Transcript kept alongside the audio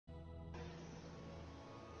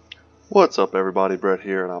What's up everybody, Brett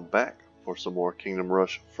here, and I'm back for some more Kingdom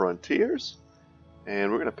Rush Frontiers.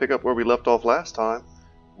 And we're going to pick up where we left off last time.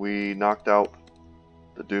 We knocked out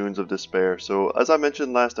the Dunes of Despair. So as I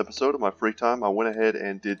mentioned last episode, in my free time, I went ahead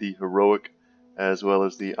and did the Heroic as well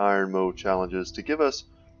as the Iron Mode challenges to give us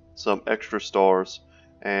some extra stars.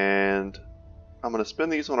 And I'm going to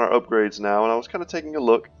spend these on our upgrades now, and I was kind of taking a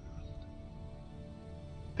look.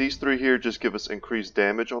 These three here just give us increased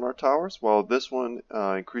damage on our towers, while this one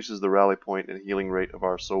increases the rally point and healing rate of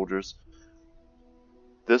our soldiers.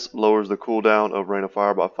 This lowers the cooldown of Rain of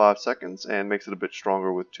Fire by 5 seconds and makes it a bit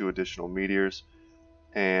stronger with 2 additional meteors.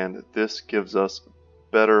 And this gives us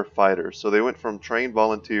better fighters. So they went from trained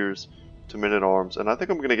volunteers to men-at-arms, and I think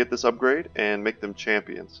I'm going to get this upgrade and make them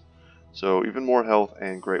champions. So even more health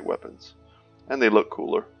and great weapons. And they look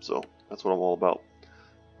cooler, so that's what I'm all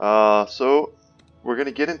about. So we're going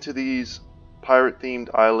to get into these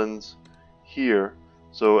pirate-themed islands here.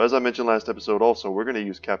 So as I mentioned last episode also, we're going to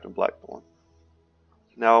use Captain Blackthorn.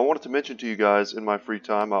 Now I wanted to mention to you guys, in my free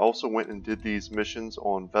time, I also went and did these missions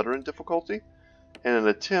on veteran difficulty in an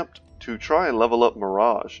attempt to try and level up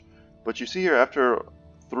Mirage. But you see here, after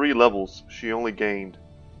 3 levels, she only gained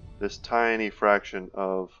this tiny fraction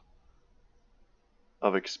of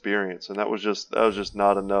experience, and that was just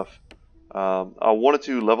not enough. I wanted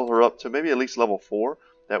to level her up to maybe at least level 4.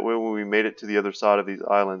 That way when we made it to the other side of these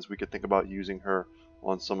islands, we could think about using her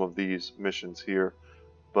on some of these missions here.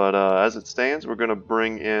 But as it stands, we're going to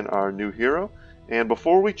bring in our new hero. And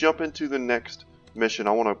before we jump into the next mission,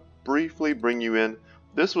 I want to briefly bring you in.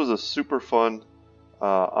 This was a super fun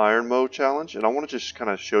Iron Mode challenge, and I want to just kind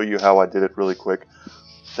of show you how I did it really quick.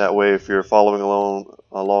 That way if you're following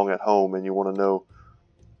along at home and you want to know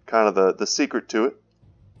kind of the secret to it,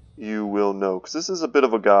 you will know, because this is a bit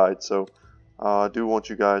of a guide, so I do want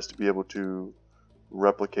you guys to be able to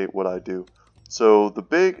replicate what I do. So the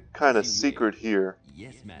big kind of secret here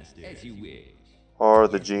are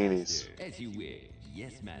the genies.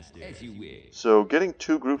 So getting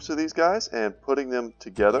 2 groups of these guys and putting them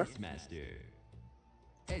together,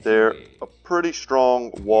 they're a pretty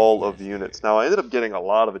strong wall of units. Now I ended up getting a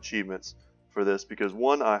lot of achievements for this because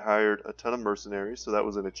 1, I hired a ton of mercenaries, so that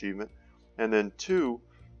was an achievement, and then 2,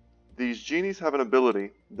 these genies have an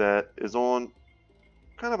ability that is on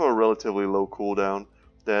kind of a relatively low cooldown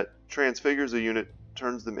that transfigures a unit,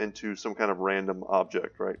 turns them into some kind of random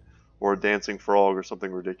object, right? Or a dancing frog or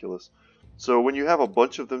something ridiculous. So when you have a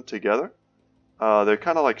bunch of them together, they're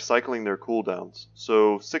kind of like cycling their cooldowns.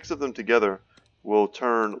 So 6 of them together will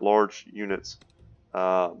turn large units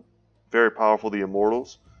very powerful, the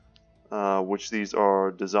Immortals, which these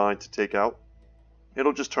are designed to take out.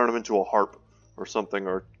 It'll just turn them into a harp or something,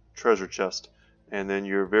 or treasure chest, and then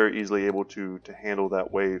you're very easily able to handle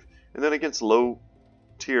that wave. And then against low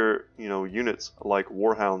tier units like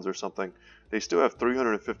Warhounds or something, they still have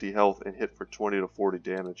 350 health and hit for 20 to 40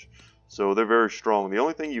 damage. So they're very strong. The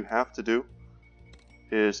only thing you have to do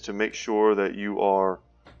is to make sure that you are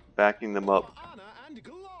backing them up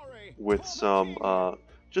with some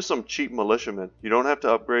just some cheap militiamen. You don't have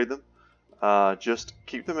to upgrade them. Just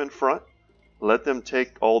keep them in front. Let them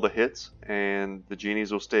take all the hits, and the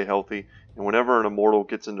genies will stay healthy. And whenever an immortal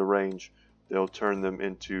gets into range, they'll turn them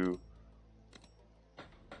into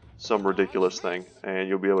some ridiculous thing, and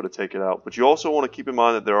you'll be able to take it out. But you also want to keep in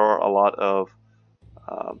mind that there are a lot of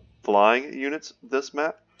flying units this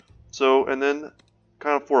map. So, and then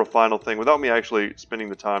kind of for a final thing, without me actually spending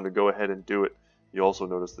the time to go ahead and do it, you also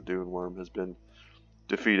notice the Dune Worm has been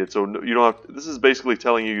defeated. So you don't have to, this is basically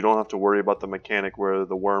telling you don't have to worry about the mechanic where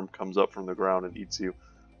the worm comes up from the ground and eats you.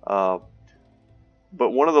 But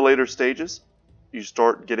one of the later stages, you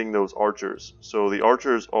start getting those archers. So the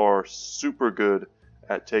archers are super good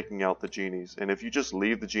at taking out the genies, and if you just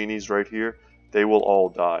leave the genies right here, they will all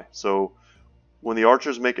die. So when the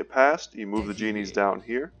archers make it past, you move the genies down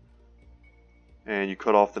here and you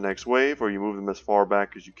cut off the next wave, or you move them as far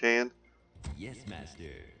back as you can. Yes,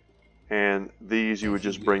 master. And these you would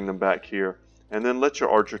just bring them back here, and then let your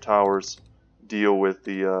archer towers deal with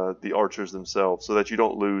the archers themselves, so that you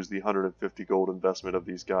don't lose the 150 gold investment of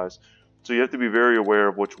these guys. So you have to be very aware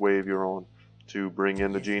of which wave you're on to bring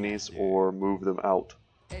in the genies or move them out.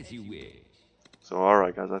 So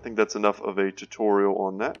alright guys, I think that's enough of a tutorial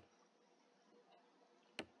on that.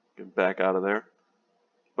 Get back out of there.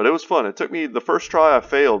 But it was fun. It took me, the first try I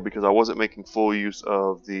failed because I wasn't making full use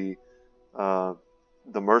of the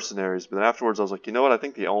mercenaries, but then afterwards I was like, you know what, I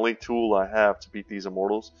think the only tool I have to beat these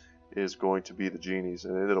immortals is going to be the genies,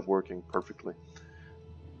 and it ended up working perfectly.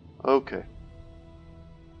 Okay,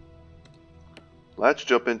 let's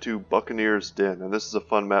jump into Buccaneer's Den, and this is a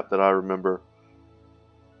fun map that I remember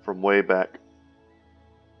from way back.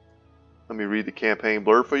 Let me read the campaign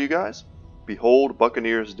blurb for you guys. Behold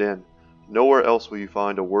Buccaneer's den. Nowhere else will you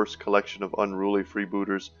find a worse collection of unruly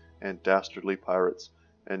freebooters and dastardly pirates.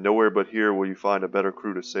 And nowhere but here will you find a better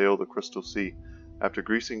crew to sail the Crystal Sea. After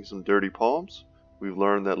greasing some dirty palms, we've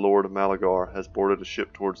learned that Lord Malagar has boarded a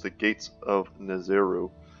ship towards the gates of Nazeru.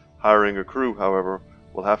 Hiring a crew, however,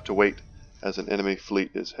 will have to wait as an enemy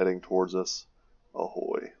fleet is heading towards us.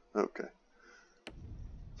 Ahoy. Okay.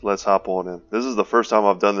 So let's hop on in. This is the first time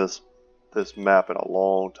I've done this map in a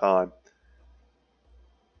long time.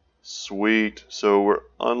 Sweet. So we're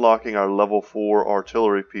unlocking our level 4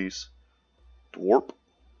 artillery piece. Dwarp.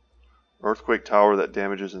 Earthquake tower that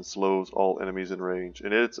damages and slows all enemies in range.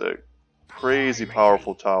 And it's a crazy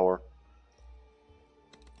powerful tower.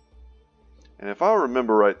 And if I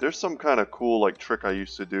remember right, there's some kind of cool like trick I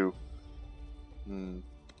used to do.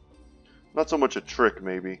 Not so much a trick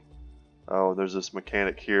maybe. Oh, there's this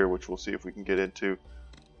mechanic here which we'll see if we can get into.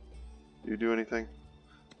 Do you do anything?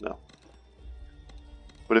 No.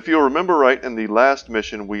 But if you'll remember right, in the last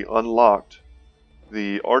mission we unlocked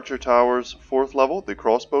the Archer Tower's 4th level, the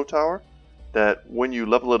Crossbow Tower, that when you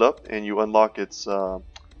level it up and you unlock its, I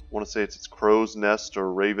want to say it's crow's nest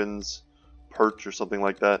or raven's perch or something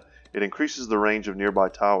like that, it increases the range of nearby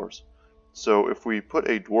towers. So if we put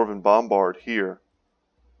a Dwarven Bombard here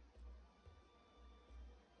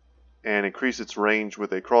and increase its range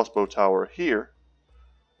with a Crossbow Tower here,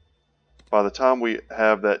 by the time we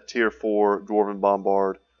have that Tier 4 Dwarven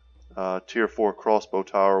Bombard, Tier 4 Crossbow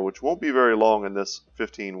Tower, which won't be very long in this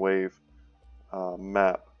 15 wave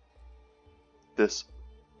map, this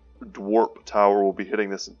Dwarp Tower will be hitting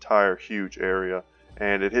this entire huge area,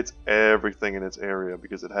 and it hits everything in its area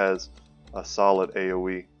because it has a solid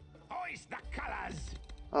AoE.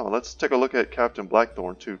 Oh, let's take a look at Captain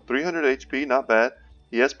Blackthorn too. 300 HP, not bad.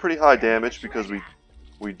 He has pretty high damage because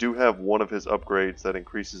we do have one of his upgrades that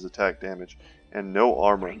increases attack damage, and no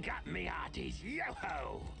armor.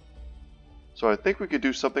 So I think we could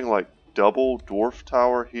do something like double Dwarf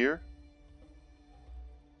Tower here.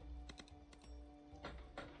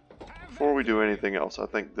 Before we do anything else, I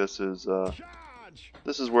think this is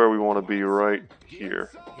where we want to be, right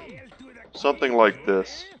here. Something like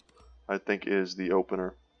this, I think, is the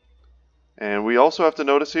opener. And we also have to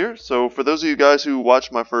notice here, so for those of you guys who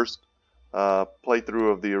watched my first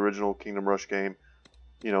playthrough of the original Kingdom Rush game,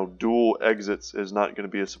 you know, dual exits is not going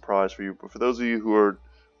to be a surprise for you. But for those of you who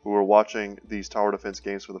are watching these tower defense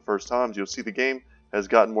games for the first time, you'll see the game has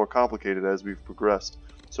gotten more complicated as we've progressed.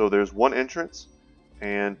 So there's one entrance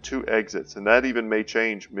and 2 exits, and that even may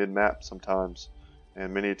change mid-map sometimes,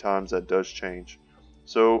 and many times that does change.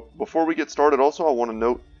 So before we get started, also I want to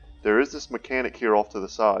note there is this mechanic here off to the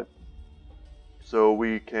side. So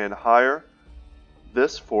we can hire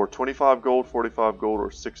this for 25 gold, 45 gold, or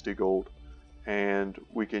 60 gold, and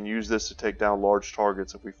we can use this to take down large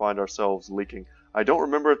targets if we find ourselves leaking. I don't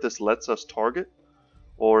remember if this lets us target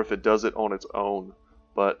or if it does it on its own,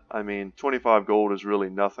 but I mean 25 gold is really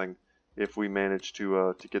nothing if we manage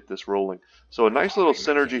to get this rolling. So a nice little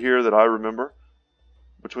synergy here that I remember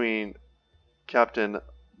between Captain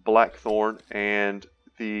Blackthorn and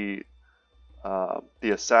the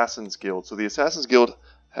Assassin's Guild. So the Assassin's Guild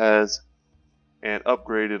has an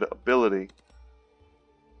upgraded ability.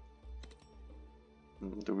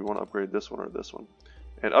 Do we want to upgrade this one or this one?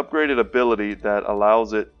 An upgraded ability that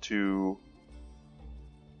allows it to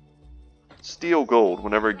steal gold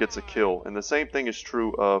whenever it gets a kill. And the same thing is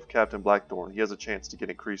true of Captain Blackthorn. He has a chance to get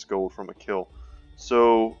increased gold from a kill.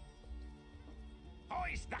 So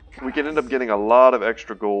we can end up getting a lot of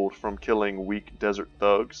extra gold from killing weak desert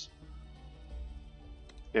thugs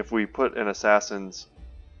if we put an Assassin's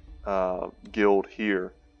Guild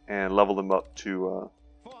here and level them up to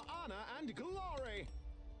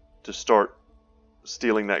start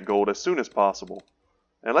stealing that gold as soon as possible.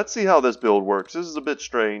 And let's see how this build works. This is a bit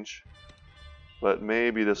strange, but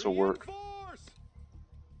maybe this will work.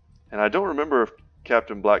 And I don't remember if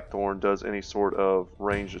Captain Blackthorn does any sort of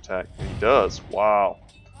ranged attack. He does. Wow.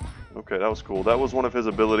 Okay, that was cool. That was one of his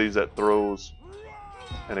abilities that throws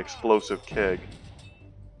an explosive keg.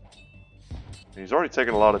 He's already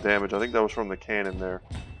taken a lot of damage. I think that was from the cannon there.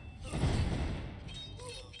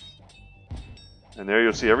 And there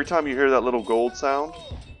you'll see, every time you hear that little gold sound,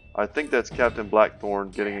 I think that's Captain Blackthorn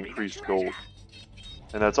getting increased gold.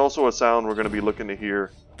 And that's also a sound we're going to be looking to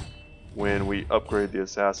hear when we upgrade the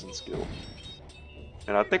Assassin's Guild.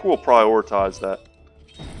 And I think we'll prioritize that.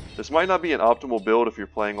 This might not be an optimal build if you're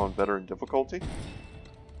playing on veteran difficulty.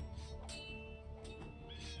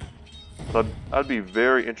 But I'd be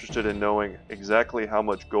very interested in knowing exactly how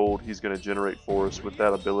much gold he's going to generate for us with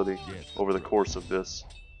that ability over the course of this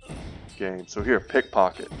game. So here,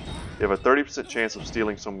 pickpocket. They have a 30% chance of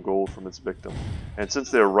stealing some gold from its victim. And since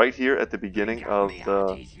they're right here at the beginning of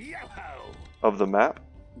the map,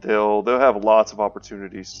 they'll have lots of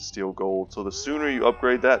opportunities to steal gold. So the sooner you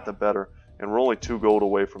upgrade that, the better. And we're only 2 gold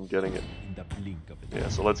away from getting it. Yeah,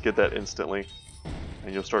 so let's get that instantly.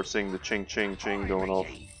 And you'll start seeing the ching ching ching going off.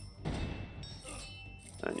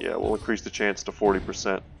 And yeah, we'll increase the chance to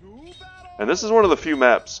 40%. And this is one of the few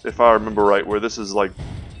maps, if I remember right, where this is like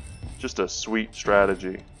just a sweet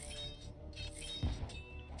strategy.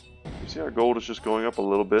 You see our gold is just going up a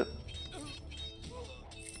little bit.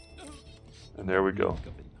 And there we go.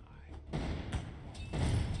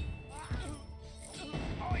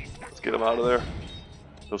 Let's get him out of there.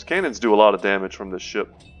 Those cannons do a lot of damage from this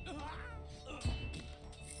ship.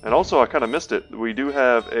 And also, I kind of missed it. We do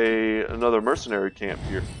have another mercenary camp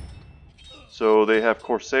here. So they have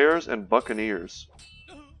Corsairs and Buccaneers.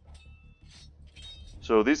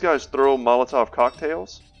 So these guys throw Molotov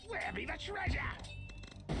cocktails.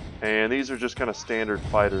 And these are just kind of standard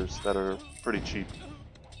fighters that are pretty cheap.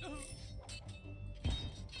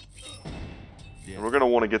 And we're going to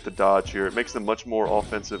want to get the dodge here. It makes them much more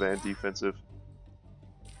offensive and defensive.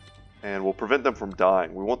 And will prevent them from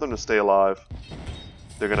dying. We want them to stay alive.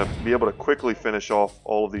 They're going to be able to quickly finish off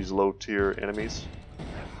all of these low tier enemies.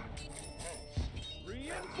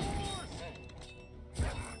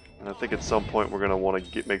 And I think at some point we're going to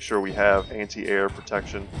want to make sure we have anti-air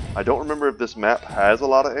protection. I don't remember if this map has a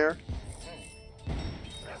lot of air.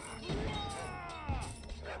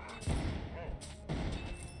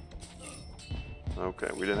 Okay,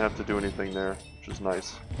 we didn't have to do anything there, which is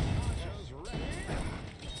nice.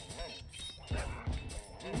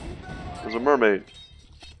 There's a mermaid.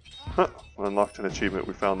 Huh. Unlocked an achievement.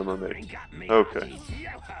 We found the mermaid. Okay.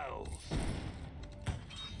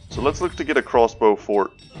 So let's look to get a crossbow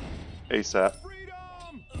fort ASAP.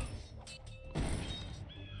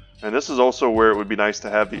 And this is also where it would be nice to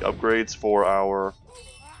have the upgrades for our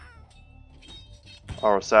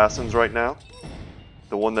assassins right now.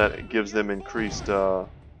 The one that gives them increased,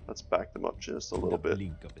 let's back them up just a little bit.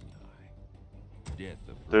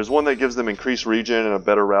 There's one that gives them increased regen and a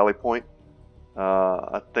better rally point.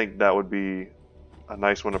 I think that would be a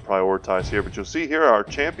nice one to prioritize here. But you'll see here our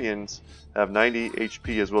champions have 90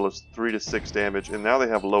 HP as well as 3 to 6 damage. And now they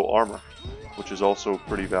have low armor, which is also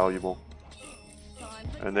pretty valuable.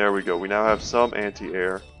 And there we go. We now have some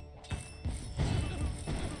anti-air.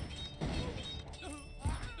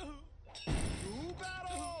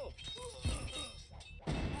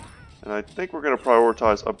 And I think we're going to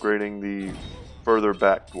prioritize upgrading the further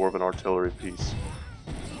back Dwarven artillery piece.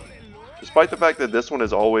 Despite the fact that this one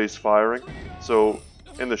is always firing, so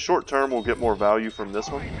in the short term we'll get more value from this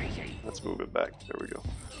one. Let's move it back. There we go.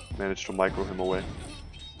 Managed to micro him away.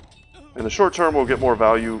 In the short term we'll get more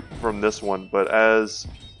value from this one, but as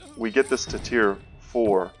we get this to tier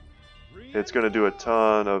 4, it's going to do a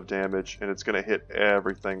ton of damage and it's going to hit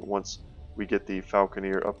everything once we get the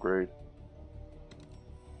Falconeer upgrade.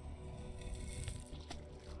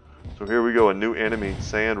 So here we go, a new enemy,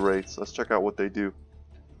 Sand Wraiths. Let's check out what they do.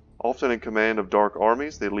 Often in command of dark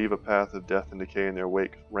armies, they leave a path of death and decay in their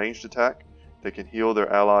wake. Ranged attack, they can heal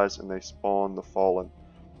their allies and they spawn the fallen.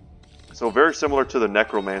 So very similar to the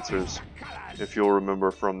Necromancers, if you'll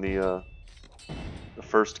remember from the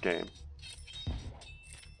first game.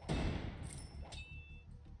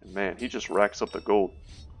 And man, he just racks up the gold.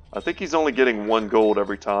 I think he's only getting 1 gold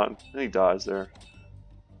every time, and he dies there.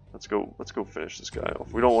 Let's go finish this guy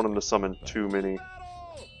off. We don't want him to summon too many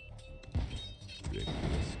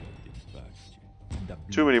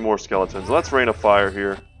more skeletons. Let's rain a fire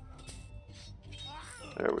here.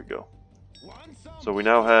 There we go. So we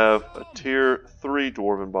now have a tier 3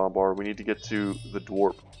 Dwarven Bombard. We need to get to the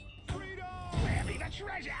Dwarf.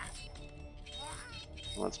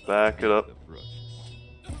 Let's back it up.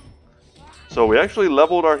 So we actually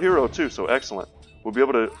leveled our hero too, so excellent. We'll be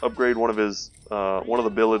able to upgrade one of his one of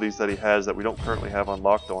the abilities that he has that we don't currently have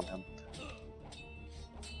unlocked on him.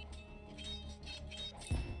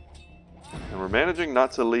 And we're managing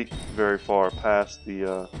not to leak very far past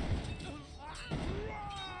the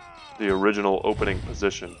original opening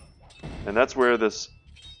position. And that's where this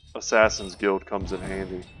Assassin's Guild comes in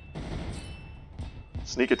handy.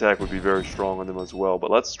 Sneak attack would be very strong on them as well, but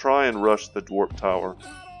let's try and rush the Dwarf Tower.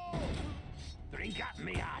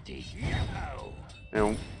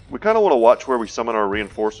 And we kind of want to watch where we summon our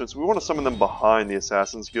reinforcements. We want to summon them behind the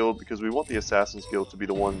Assassin's Guild because we want the Assassin's Guild to be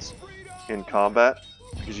the ones in combat.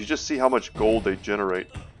 Because you just see how much gold they generate.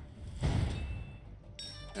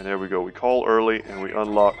 And there we go. We call early and we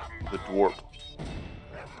unlock the Dwarf.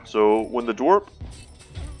 So when the Dwarf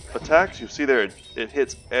attacks, you see there it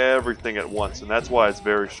hits everything at once, and that's why it's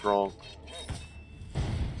very strong.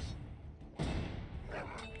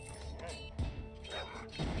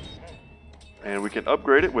 And we can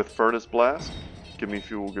upgrade it with Furnace Blast. Give me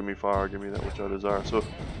fuel, give me fire, give me that which I desire. So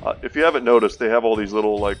if you haven't noticed, they have all these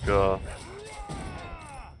little like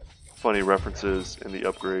funny references in the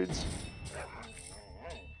upgrades.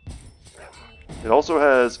 It also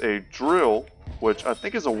has a drill, which I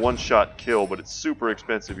think is a one-shot kill, but it's super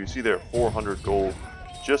expensive. You see there 400 gold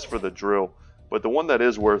just for the drill. But the one that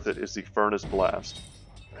is worth it is the Furnace Blast.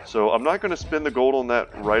 So I'm not going to spend the gold on that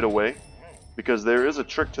right away, because there is a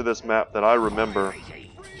trick to this map that I remember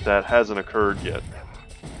that hasn't occurred yet.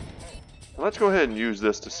 Now let's go ahead and use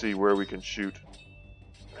this to see where we can shoot.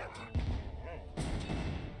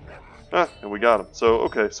 And we got him. So,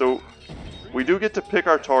 okay, so we do get to pick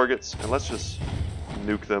our targets, and let's just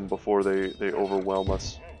nuke them before they overwhelm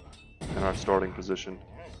us in our starting position.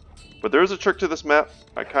 But there is a trick to this map.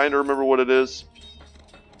 I kind of remember what it is.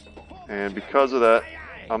 And because of that,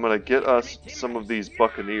 I'm going to get us some of these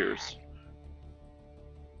Buccaneers.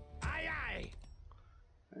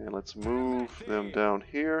 And let's move them down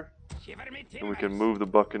here. And we can move the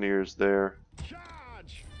Buccaneers there.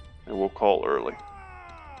 And we'll call early.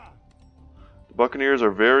 The Buccaneers are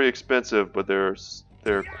very expensive, but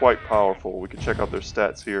they're quite powerful. We can check out their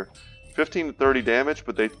stats here. 15 to 30 damage,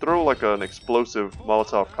 but they throw like an explosive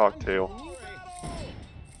Molotov cocktail.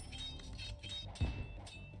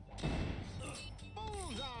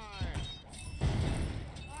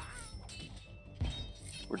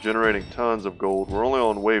 We're generating tons of gold. We're only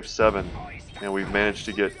on wave 7, and we've managed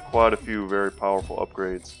to get quite a few very powerful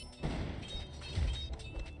upgrades.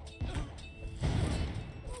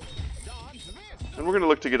 And we're going to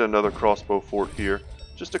look to get another crossbow fort here,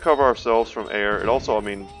 just to cover ourselves from air. It also, I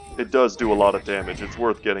mean, it does do a lot of damage. It's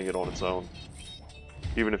worth getting it on its own,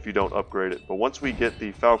 even if you don't upgrade it. But once we get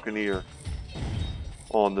the Falconeer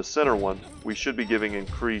on the center one, we should be giving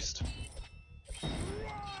increased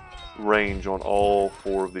range on all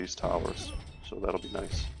 4 of these towers. So that'll be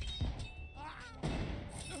nice.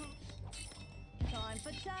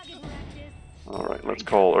 Alright, let's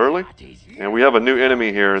call early. And we have a new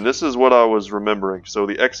enemy here, and this is what I was remembering. So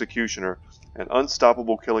the Executioner, an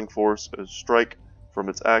unstoppable killing force. A strike from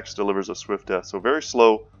its axe delivers a swift death. So very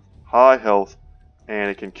slow, high health, and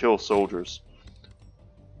it can kill soldiers.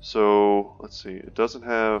 So, let's see, it doesn't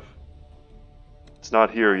have... It's not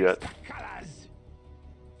here yet.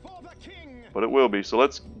 But it will be. So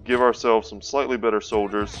let's give ourselves some slightly better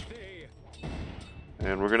soldiers.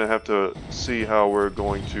 And we're going to have to see how we're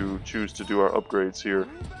going to choose to do our upgrades here.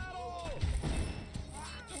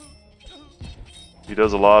 He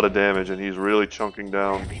does a lot of damage, and he's really chunking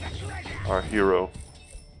down our hero.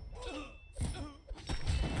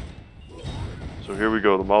 So here we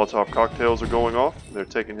go. The Molotov cocktails are going off. They're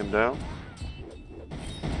taking him down.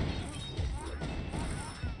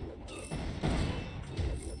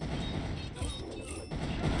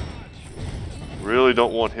 Really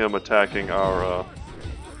don't want him attacking our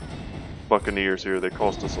Buccaneers here. They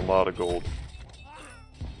cost us a lot of gold.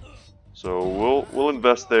 So we'll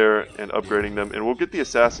invest there in upgrading them, and we'll get the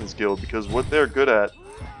Assassin's Guild, because what they're good at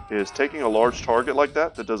is taking a large target like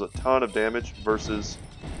that does a ton of damage versus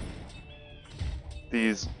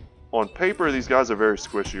these. On paper, these guys are very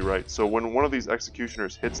squishy, right? So when one of these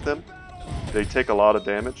Executioners hits them, they take a lot of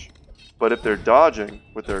damage. But if they're dodging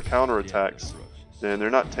with their counterattacks, then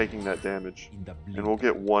they're not taking that damage. And we'll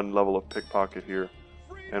get 1 level of pickpocket here.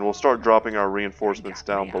 And we'll start dropping our reinforcements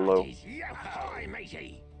down below.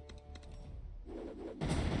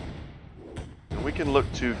 And we can look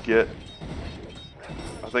to get...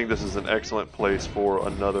 I think this is an excellent place for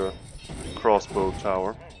another crossbow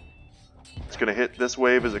tower. It's going to hit this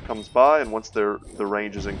wave as it comes by, and once the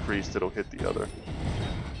range is increased, it'll hit the other.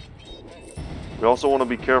 We also want to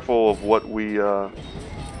be careful of what we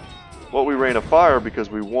rain of fire, because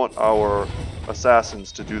we want our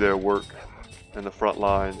assassins to do their work in the front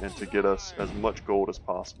line and to get us as much gold as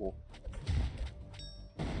possible.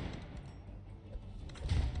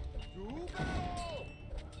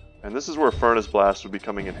 And this is where Furnace Blast would be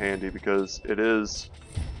coming in handy, because it is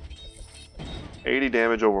 80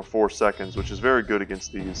 damage over 4 seconds, which is very good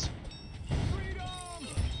against these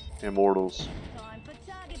immortals.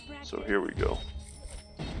 So here we go.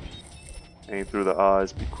 Aim through the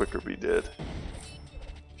eyes, be quick or be dead.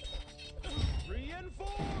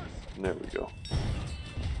 And there we go.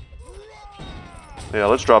 Yeah,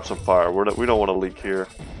 let's drop some fire. We don't want to leak here.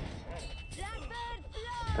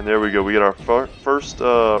 And there we go. We get our first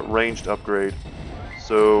ranged upgrade.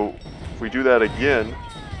 So if we do that again,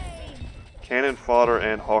 Cannon Fodder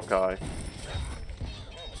and Hawkeye.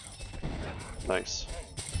 Nice.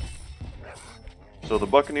 So the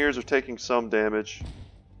Buccaneers are taking some damage.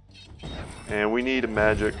 And we need a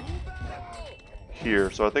magic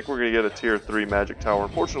here. So I think we're going to get a tier 3 magic tower.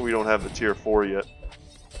 Unfortunately, we don't have the tier 4 yet.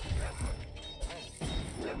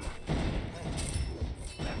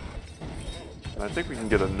 And I think we can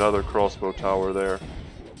get another crossbow tower there.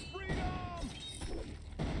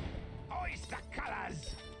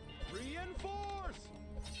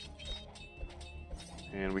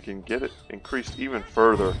 And we can get it increased even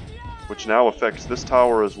further, which now affects this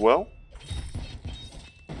tower as well.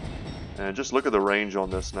 And just look at the range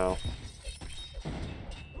on this now.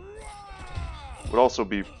 Would also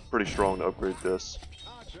be pretty strong to upgrade this.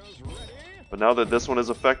 But now that this one is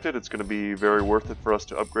affected, it's going to be very worth it for us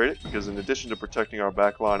to upgrade it, because in addition to protecting our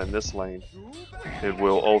backline in this lane, it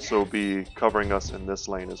will also be covering us in this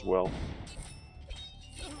lane as well.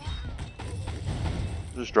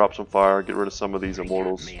 Just drop some fire, get rid of some of these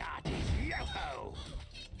immortals.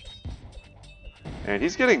 And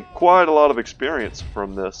he's getting quite a lot of experience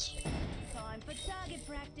from this.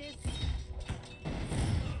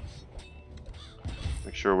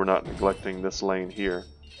 Make sure we're not neglecting this lane here,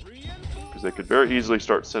 because they could very easily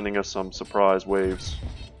start sending us some surprise waves.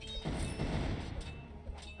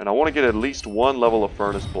 And I want to get at least one level of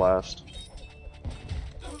Furnace Blast.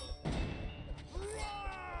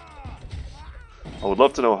 I would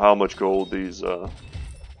love to know how much gold these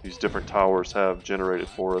different towers have generated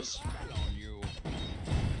for us.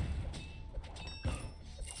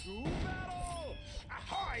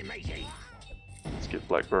 Let's get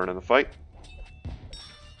Blackburn in the fight.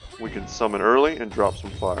 We can summon early and drop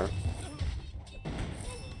some fire.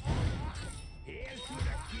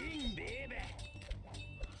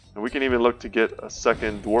 And we can even look to get a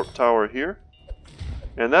second Dwarf Tower here.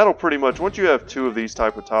 And that'll pretty much, once you have 2 of these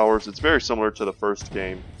type of towers, it's very similar to the first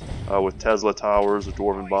game with Tesla Towers or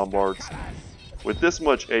Dwarven Bombards. With this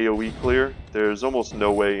much AoE clear, there's almost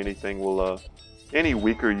no way anything will, any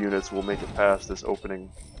weaker units will make it past this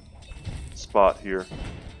opening spot here.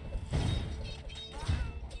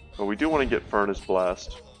 But we do want to get Furnace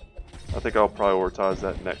Blast. I think I'll prioritize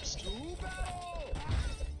that next.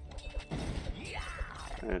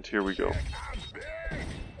 And here we go.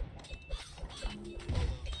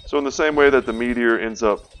 So in the same way that the meteor ends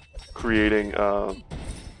up creating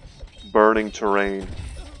burning terrain,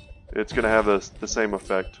 it's going to have the same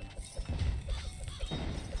effect.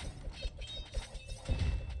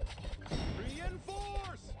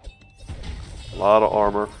 A lot of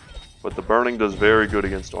armor, but the burning does very good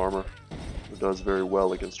against armor. It does very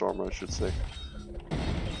well against armor, I should say.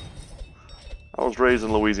 I was raised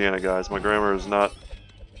in Louisiana, guys. My grammar is not...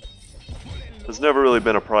 has never really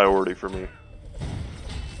been a priority for me.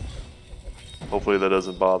 Hopefully that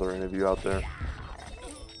doesn't bother any of you out there.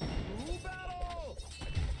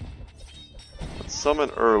 Let's summon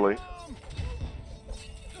early.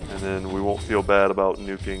 And then we won't feel bad about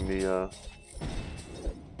nuking the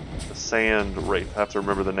Sand Wraith. I have to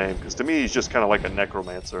remember the name, because to me he's just kind of like a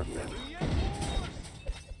necromancer.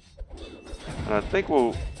 And I think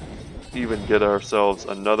we'll even get ourselves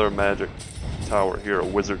another magic tower here, a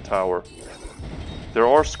wizard tower. There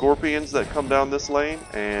are scorpions that come down this lane,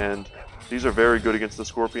 and these are very good against the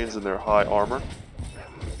scorpions in their high armor.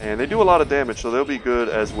 And they do a lot of damage, so they'll be good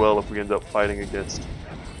as well if we end up fighting against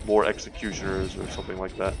more executioners or something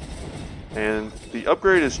like that. And the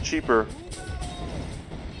upgrade is cheaper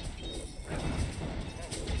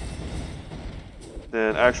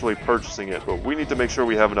than actually purchasing it, but we need to make sure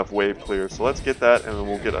we have enough wave clear. So let's get that, and then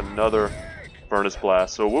we'll get another Furnace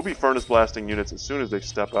Blast. So we'll be Furnace Blasting units as soon as they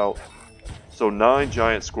step out. So 9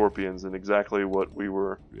 giant scorpions, and exactly what we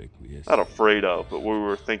were not afraid of, but what we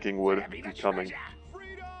were thinking would be coming.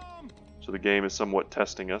 So the game is somewhat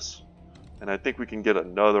testing us. And I think we can get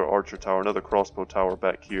another archer tower, another crossbow tower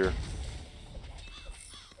back here.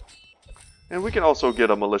 And we can also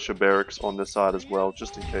get a militia barracks on this side as well,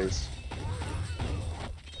 just in case.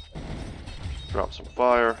 Drop some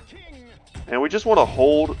fire. And we just want to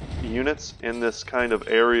hold units in this kind of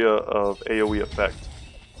area of AoE effect.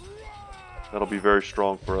 That'll be very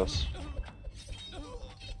strong for us.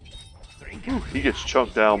 He gets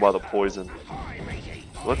chunked down by the poison.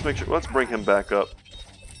 Let's make sure. Let's bring him back up.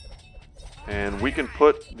 And we can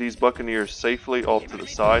put these Buccaneers safely off to the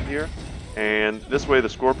side here. And this way the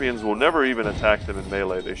Scorpions will never even attack them in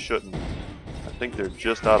melee. They shouldn't. I think they're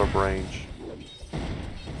just out of range.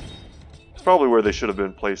 It's probably where they should have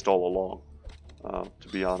been placed all along, to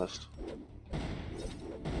be honest.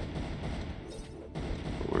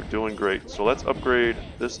 But we're doing great. So let's upgrade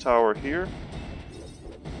this tower here.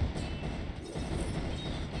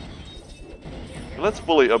 And let's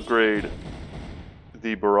fully upgrade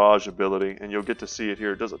the barrage ability, and you'll get to see it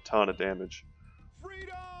here. It does a ton of damage.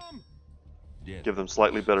 Freedom! Give them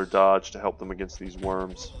slightly better dodge to help them against these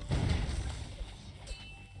worms.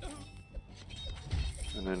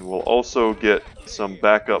 And then we'll also get some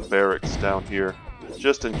backup barracks down here,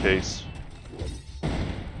 just in case.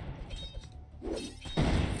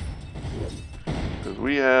 Because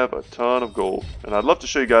we have a ton of gold. And I'd love to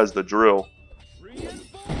show you guys the drill.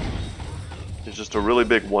 It's just a really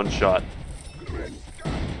big one-shot.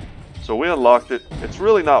 So we unlocked it. It's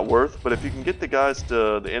really not worth, but if you can get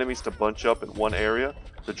the enemies to bunch up in one area,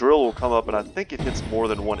 the drill will come up, and I think it hits more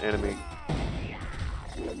than one enemy.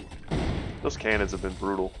 Those cannons have been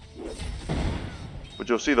brutal. But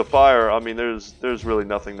you'll see the fire, I mean, there's really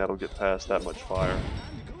nothing that'll get past that much fire.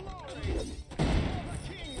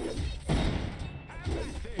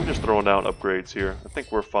 We're just throwing down upgrades here. I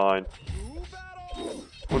think we're fine.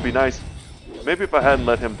 Would be nice. Maybe if I hadn't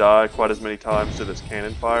let him die quite as many times to this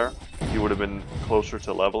cannon fire, he would have been closer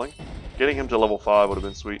to leveling. Getting him to level 5 would have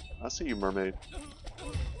been sweet. I see you, mermaid.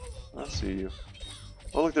 I see you.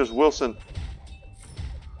 Oh, look, there's Wilson.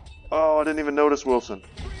 Oh, I didn't even notice Wilson.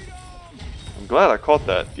 I'm glad I caught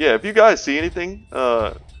that. Yeah, if you guys see anything,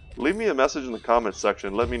 leave me a message in the comments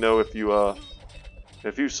section. Let me know if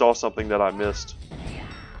you saw something that I missed.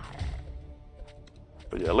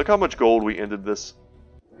 But yeah, look how much gold we ended this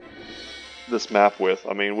map with.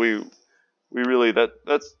 I mean, we really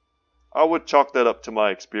that's I would chalk that up to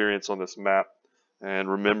my experience on this map and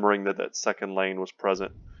remembering that second lane was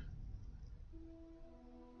present.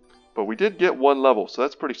 But we did get one level, so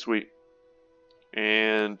that's pretty sweet.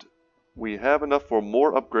 And we have enough for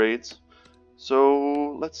more upgrades.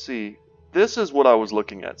 So let's see. This is what I was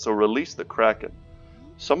looking at. So release the Kraken.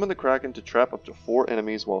 Summon the Kraken to trap up to 4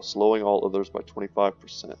 enemies while slowing all others by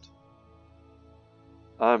 25%.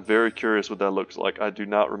 I'm very curious what that looks like. I do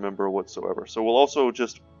not remember whatsoever. So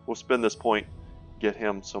we'll spend this point, get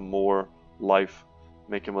him some more life,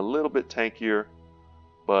 make him a little bit tankier.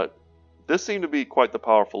 But this seemed to be quite the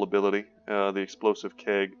powerful ability. The explosive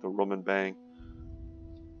keg, the Roman bang.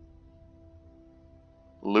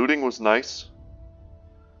 Looting was nice.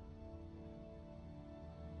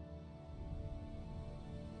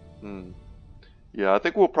 Yeah, I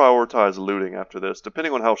think we'll prioritize looting after this,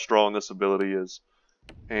 depending on how strong this ability is.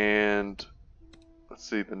 And let's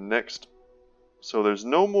see, the next... So there's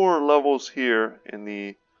no more levels here in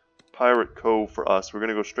the Pirate Cove for us. We're going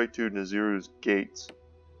to go straight to Nazeru's gates.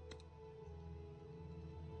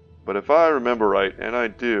 But if I remember right, and I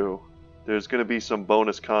do, there's going to be some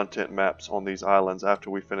bonus content maps on these islands after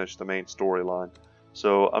we finish the main storyline.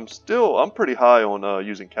 So I'm pretty high on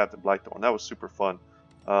using Captain Blackthorn. That was super fun.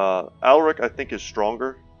 Alaric, I think, is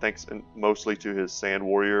stronger, thanks mostly to his Sand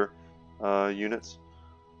Warrior units.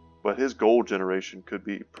 But his gold generation could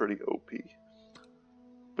be pretty OP.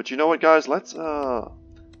 But you know what, guys? Let's...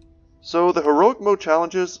 So the Heroic Mode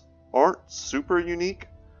challenges aren't super unique,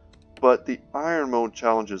 but the Iron Mode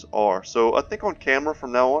challenges are. So I think on camera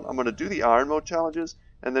from now on, I'm going to do the Iron Mode challenges,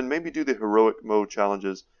 and then maybe do the Heroic Mode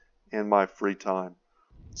challenges in my free time.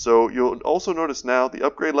 So you'll also notice now the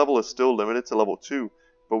upgrade level is still limited to level 2,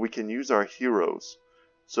 but we can use our heroes.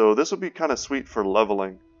 So this will be kind of sweet for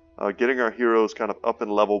leveling, getting our heroes kind of up in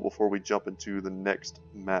level before we jump into the next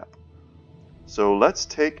map. So let's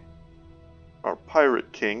take our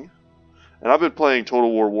Pirate King. And I've been playing Total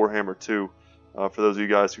War Warhammer 2, for those of you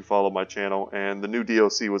guys who follow my channel, and the new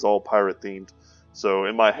DLC was all pirate themed. So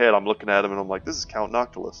in my head I'm looking at him and I'm like, this is Count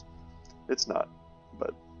Noctilus. It's not,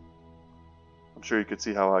 but I'm sure you could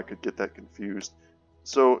see how I could get that confused.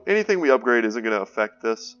 So anything we upgrade isn't going to affect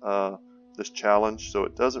this challenge, so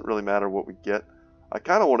it doesn't really matter what we get. I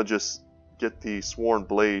kind of want to just get the Sworn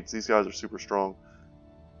Blades. These guys are super strong.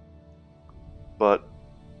 But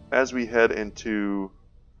as we head into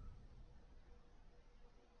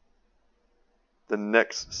the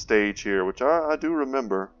next stage here, which I do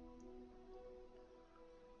remember,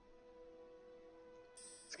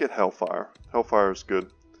 let's get Hellfire. Hellfire is good.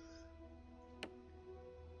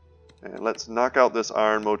 And let's knock out this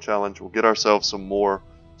Iron Mode challenge. We'll get ourselves some more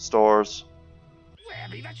stars. Where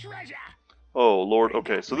be the treasure? Oh Lord,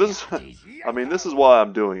 okay, so this is, I mean, this is why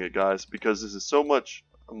I'm doing it, guys, because this is so much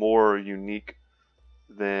more unique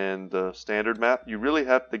than the standard map. You really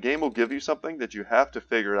have, the game will give you something that you have to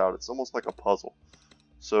figure out. It's almost like a puzzle.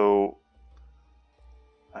 So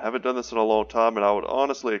I haven't done this in a long time, and I would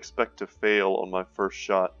honestly expect to fail on my first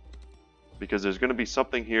shot, because there's going to be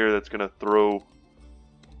something here that's going to throw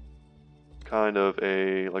kind of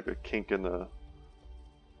a kink in the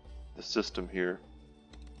system here.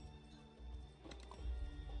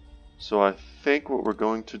 So I think what we're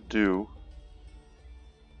going to do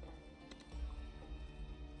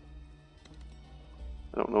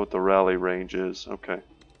I don't know what the rally range is. Okay.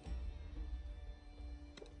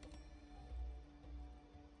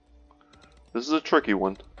 This is a tricky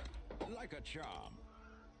one. Like a charm.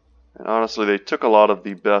 And honestly, they took a lot of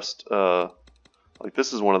the best, like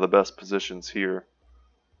this is one of the best positions here.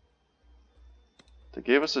 They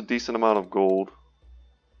gave us a decent amount of gold.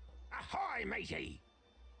 Ahoy, matey!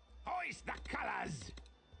 Hoist the colors!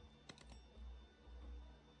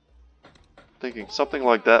 Thinking something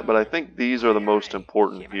like that, but I think these are the most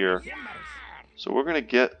important here. So we're going to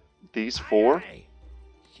get these 4.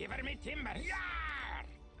 Shiver me timbers!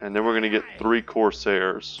 And then we're going to get 3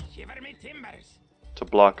 Corsairs Shiver me timbers! to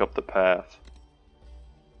block up the path.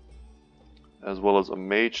 As well as a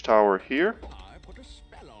mage tower here. I put a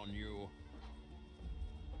spell on you.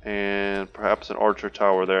 And perhaps an archer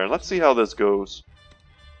tower there. And let's see how this goes.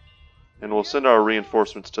 And we'll send our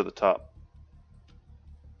reinforcements to the top.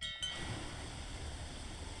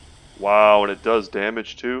 Wow, and it does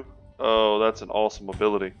damage too. Oh, that's an awesome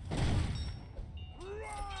ability.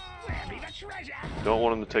 Where be the treasure? Don't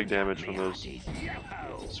want him to take damage from those.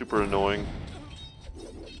 Super annoying.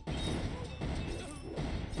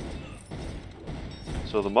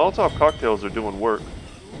 So the Molotov cocktails are doing work.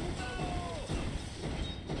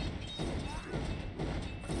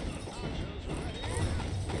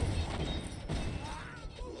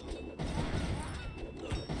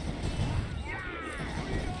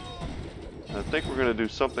 I think we're going to do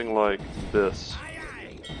something like this.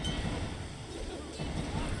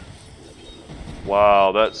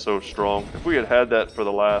 Wow, that's so strong. If we had had that for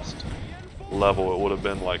the last level, it would have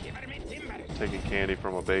been like taking candy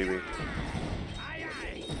from a baby.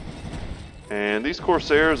 And these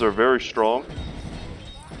Corsairs are very strong.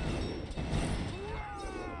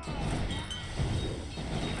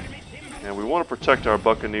 And we want to protect our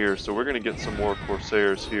Buccaneers, so we're going to get some more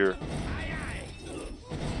Corsairs here.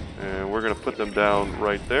 And we're going to put them down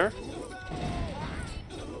right there.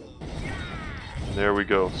 And there we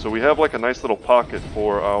go. So we have like a nice little pocket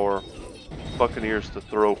for our Buccaneers to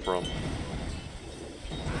throw from.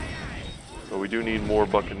 But we do need more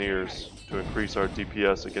Buccaneers to increase our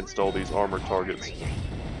DPS against all these armored targets.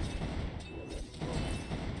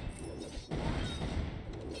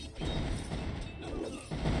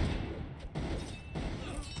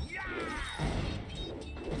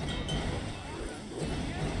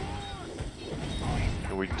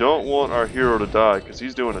 And we don't want our hero to die because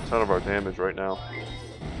he's doing a ton of our damage right now.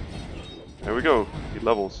 There we go. He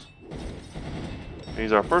levels. And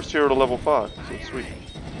he's our first hero to level 5. So sweet.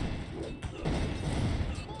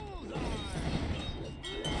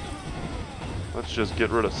 Let's just get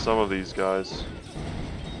rid of some of these guys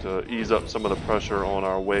to ease up some of the pressure on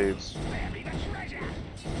our waves.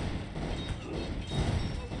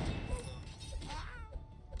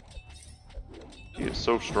 He is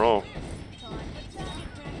so strong.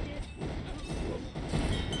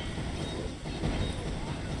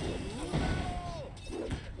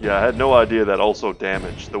 Yeah, I had no idea that also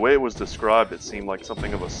damaged. The way it was described, it seemed like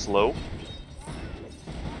something of a slow.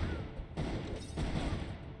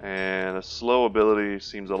 And a slow ability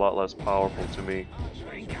seems a lot less powerful to me.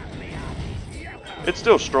 It's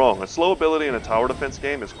still strong. A slow ability in a tower defense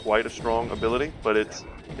game is quite a strong ability, but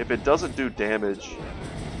if it doesn't do damage,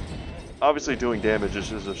 obviously doing damage is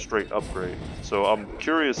just a straight upgrade. So I'm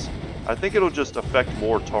curious, I think it'll just affect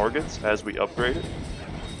more targets as we upgrade it.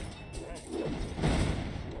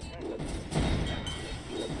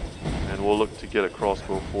 And we'll look to get a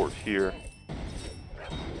crossbow fort here.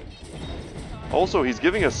 Also, he's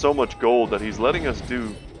giving us so much gold that he's letting us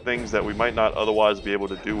do things that we might not otherwise be able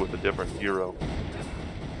to do with a different hero.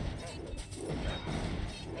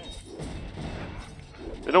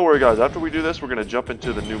 And don't worry guys, after we do this, we're going to jump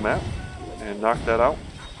into the new map and knock that out.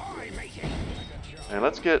 And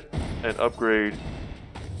let's get an upgrade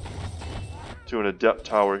to an adept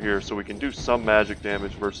tower here so we can do some magic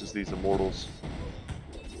damage versus these immortals.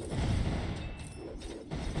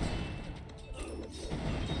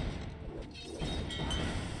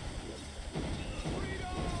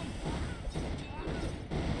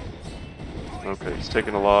 Okay, he's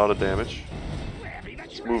taking a lot of damage.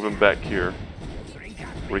 Let's move him back here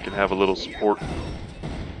where he can have a little support.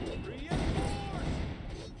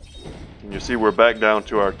 And you see we're back down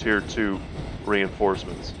to our tier 2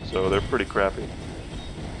 reinforcements, so they're pretty crappy.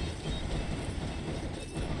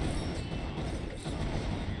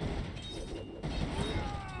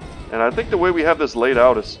 And I think the way we have this laid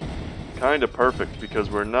out is kind of perfect because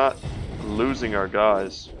we're not losing our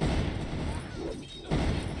guys.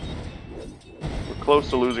 Close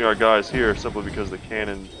to losing our guys here simply because the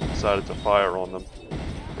cannon decided to fire on them.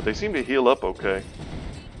 But they seem to heal up okay.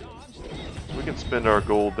 we can spend our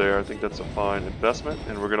gold there. I think that's a fine investment,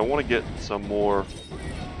 and we're going to want to get some more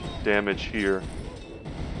damage here.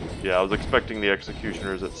 Yeah, I was expecting the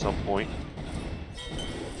executioners at some point.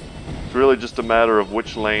 It's really just a matter of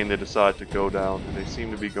which lane they decide to go down, and they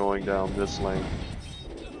seem to be going down this lane.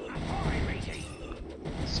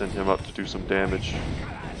 Send him up to do some damage.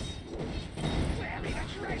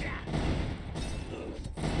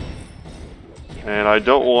 And I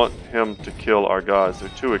don't want him to kill our guys. They're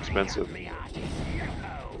too expensive.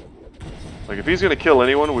 Like, if he's going to kill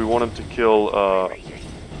anyone, we want him to kill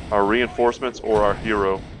our reinforcements or our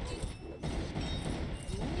hero.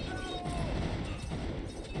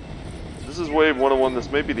 This is wave 101.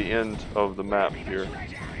 This may be the end of the map here.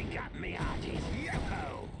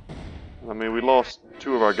 I mean, we lost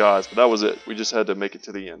 2 of our guys, but that was it. We just had to make it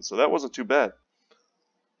to the end. So that wasn't too bad.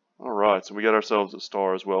 Alright, so we got ourselves a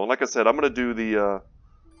star as well. And like I said, I'm going to do the...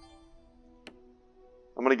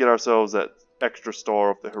 I'm going to get ourselves that extra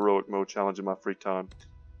star of the heroic mode challenge in my free time.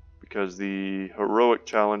 Because the heroic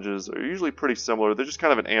challenges are usually pretty similar. They're just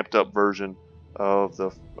kind of an amped up version of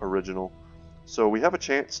the original. So we have a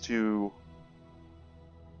chance to...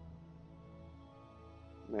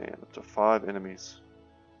 Man, up to 5 enemies.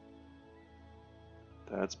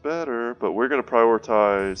 That's better, but we're going to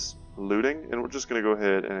prioritize looting, and we're just going to go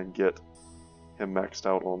ahead and get him maxed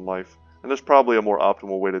out on life. And there's probably a more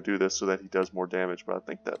optimal way to do this so that he does more damage, but I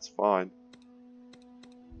think that's fine.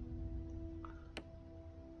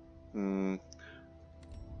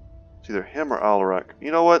 It's either him or Alaric.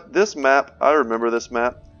 You know what? This map, I remember this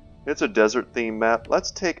map. It's a desert themed map.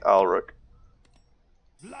 Let's take Alaric.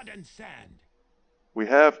 Blood and sand. We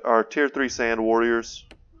have our tier 3 sand warriors.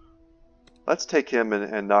 Let's take him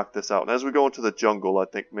and knock this out. And as we go into the jungle, I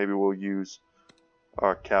think maybe we'll use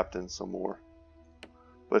our captain some more.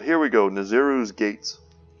 But here we go, Nazeru's gates.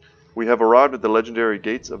 We have arrived at the legendary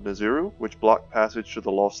gates of Nazeru, which block passage to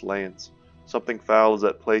the Lost Lands. Something foul is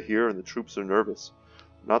at play here, and the troops are nervous.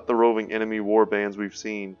 Not the roving enemy war bands we've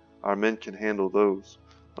seen. Our men can handle those.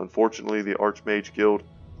 Unfortunately, the Archmage Guild,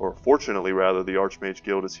 or fortunately rather, the Archmage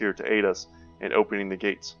Guild is here to aid us in opening the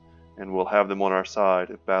gates, and we'll have them on our side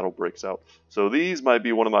if battle breaks out. So these might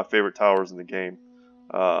be one of my favorite towers in the game.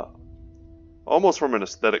 Almost from an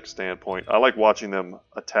aesthetic standpoint, I like watching them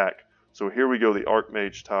attack. So here we go, the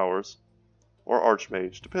Archmage Towers, or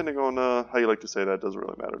Archmage, depending on how you like to say that. It doesn't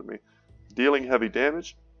really matter to me. Dealing heavy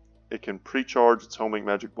damage, it can pre-charge its homing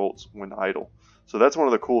magic bolts when idle. So that's one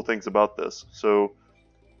of the cool things about this. So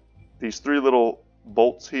these 3 little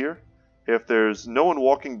bolts here, if there's no one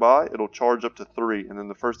walking by, it'll charge up to 3, and then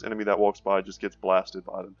the first enemy that walks by just gets blasted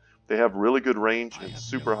by them. They have really good range and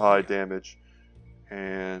super high damage,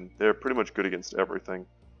 and they're pretty much good against everything.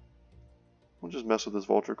 We'll just mess with this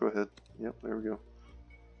vulture. Go ahead. Yep, there we go.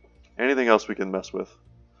 Anything else we can mess with?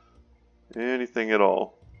 Anything at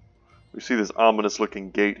all. We see this ominous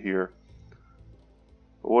looking gate here.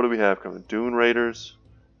 But what do we have coming? Dune Raiders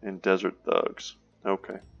and Desert Thugs.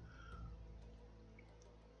 Okay.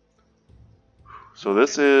 So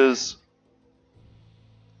this is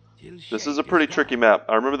a pretty tricky map.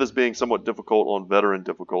 I remember this being somewhat difficult on veteran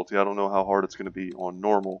difficulty. I don't know how hard it's going to be on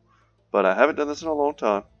normal, but I haven't done this in a long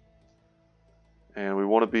time. And we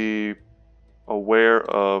want to be aware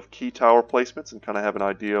of key tower placements and kind of have an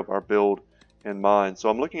idea of our build in mind. So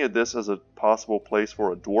I'm looking at this as a possible place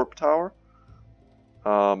for a dwarf tower.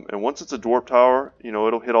 And once it's a dwarf tower, you know,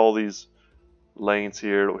 it'll hit all these lanes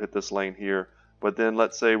here. It'll hit this lane here. But then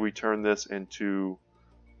let's say we turn this into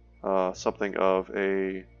something of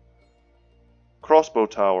a crossbow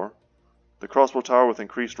tower. The crossbow tower with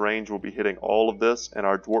increased range will be hitting all of this, and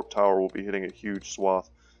our dwarf tower will be hitting a huge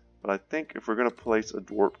swath. But I think if we're going to place a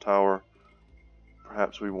dwarf tower,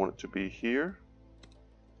 perhaps we want it to be here.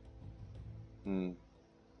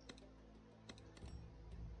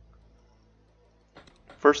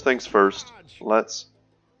 First things first, let's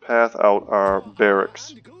path out our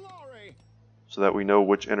barracks so that we know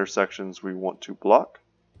which intersections we want to block.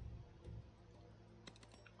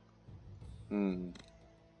 I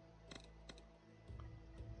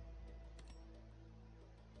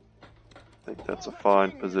think that's a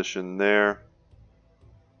fine position there.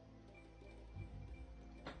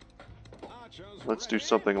 Let's do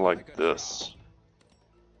something like this.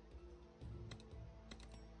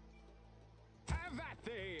 Have at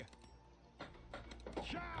thee.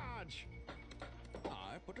 Charge.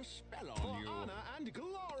 I put a spell on you. Honor and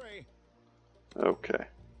glory. Okay.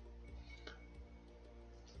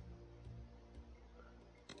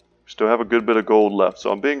 Still have a good bit of gold left,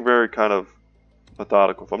 so I'm being very kind of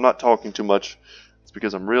methodical. If I'm not talking too much, it's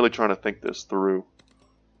because I'm really trying to think this through.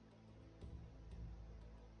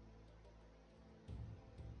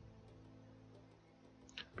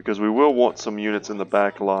 because we will want some units in the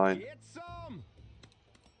back line.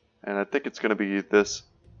 And I think it's going to be this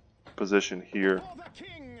position here,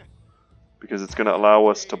 because it's going to allow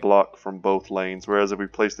us to block from both lanes, whereas if we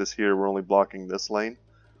place this here, we're only blocking this lane.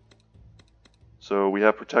 So we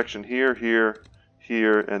have protection here, here,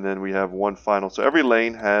 here, and then we have one final. So every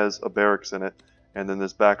lane has a barracks in it, and then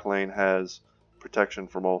this back lane has protection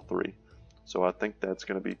from all three. So I think that's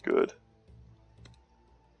going to be good.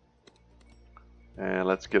 And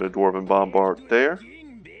let's get a Dwarven Bombard there.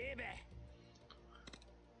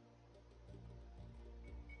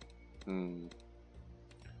 And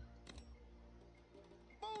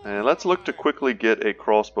let's look to quickly get a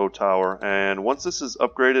crossbow tower. And once this is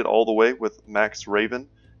upgraded all the way with max Raven,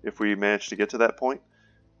 if we manage to get to that point,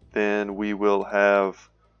 then we will have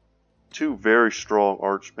two very strong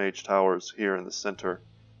Archmage towers here in the center.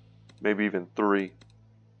 Maybe even three.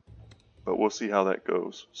 But we'll see how that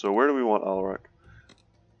goes. So where do we want Alaric?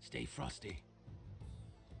 Stay frosty.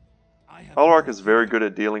 Alaric is very good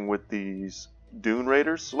at dealing with these Dune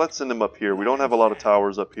Raiders, so let's send him up here. We don't have a lot of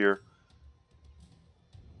towers up here.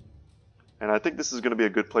 And I think this is going to be a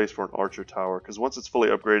good place for an archer tower, because once it's fully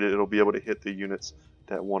upgraded, it'll be able to hit the units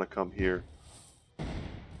that want to come here.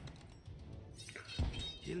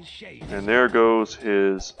 And there goes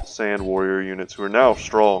his Sand Warrior units, who are now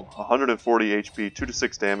strong. 140 HP, 2 to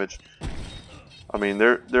 6 damage. I mean,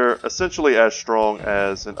 they're essentially as strong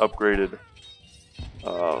as an upgraded,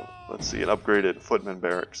 let's see, an upgraded Footman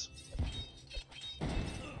Barracks.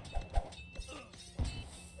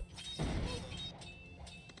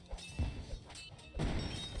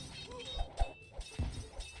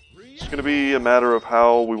 It's going to be a matter of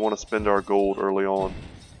how we want to spend our gold early on.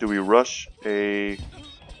 Do we rush a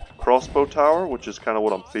crossbow tower, which is kind of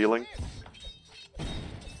what I'm feeling,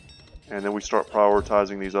 and then we start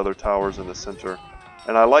prioritizing these other towers in the center?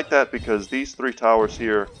 And I like that because these three towers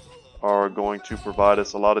here are going to provide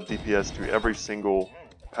us a lot of DPS to every single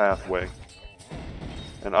pathway.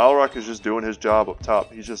 And Alaric is just doing his job up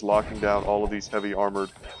top. He's just locking down all of these heavy armored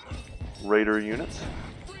raider units.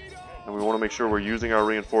 And we want to make sure we're using our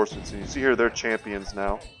reinforcements. And you see here, they're champions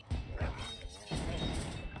now.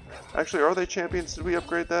 Actually, are they champions? Did we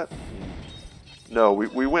upgrade that? No,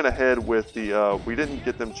 we went ahead with the, we didn't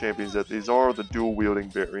get them champions yet. These are the dual wielding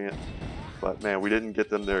variant. But man, we didn't get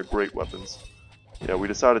them their great weapons. Yeah, we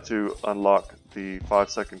decided to unlock the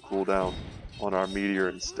 5-second cooldown on our meteor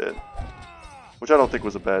instead, which I don't think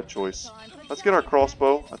was a bad choice. Let's get our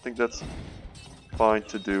crossbow. I think that's fine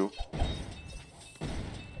to do.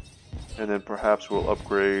 And then perhaps we'll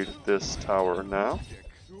upgrade this tower now.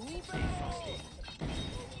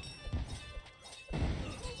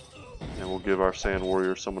 And we'll give our Sand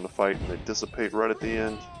Warrior someone to fight, and they dissipate right at the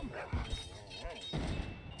end.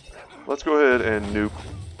 Let's go ahead and nuke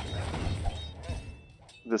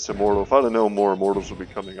this Immortal. If I'd have known more Immortals would be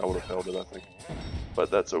coming, I would have held it, I think.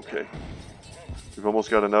 But that's okay. We've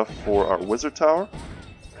almost got enough for our Wizard Tower.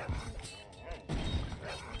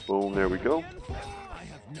 Boom, there we go.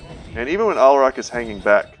 And even when Alaric is hanging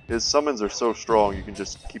back, his summons are so strong you can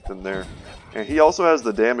just keep them there. And he also has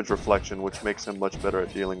the damage reflection, which makes him much better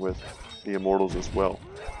at dealing with the Immortals as well.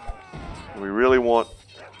 And we really want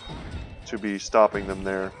to be stopping them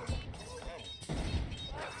there.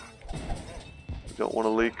 We don't want to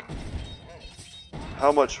leak.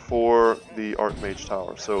 How much for the Archmage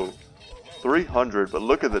Tower? So 300, but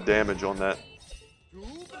look at the damage on that.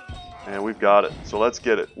 And we've got it. So let's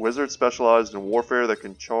get it. Wizard specialized in warfare that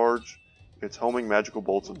can charge its homing magical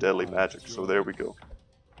bolts of deadly magic. So there we go.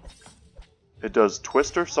 It does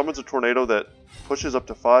Twister, summons a tornado that pushes up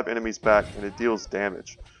to 5 enemies back, and it deals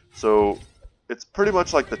damage. So it's pretty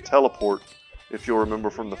much like the teleport, if you'll remember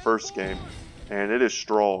from the first game. And it is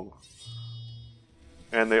strong.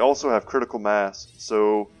 And they also have critical mass,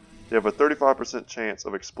 so they have a 35% chance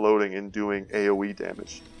of exploding and doing AoE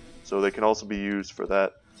damage. So they can also be used for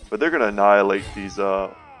that. But they're going to annihilate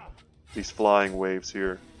these flying waves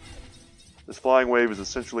here. This flying wave is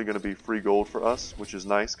essentially going to be free gold for us, which is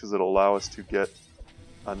nice because it'll allow us to get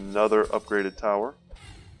another upgraded tower.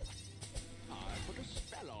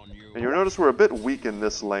 And you'll notice we're a bit weak in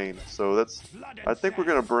this lane, so that's, I think we're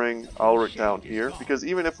going to bring Alaric down here, because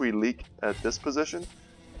even if we leak at this position,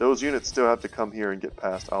 those units still have to come here and get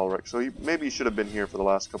past Alaric. So maybe he should have been here for the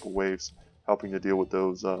last couple waves, helping to deal with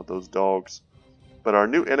those dogs. But our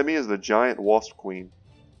new enemy is the giant wasp queen.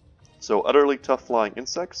 So utterly tough flying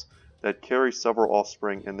insects that carry several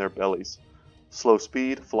offspring in their bellies. Slow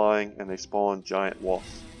speed, flying, and they spawn giant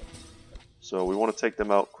wasps. So we want to take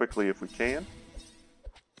them out quickly if we can.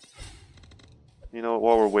 You know,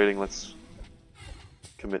 while we're waiting, let's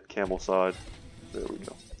commit camel side. There we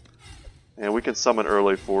go. And we can summon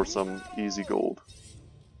early for some easy gold.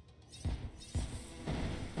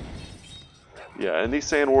 Yeah, and these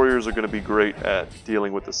Sand Warriors are going to be great at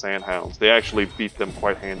dealing with the Sand Hounds. They actually beat them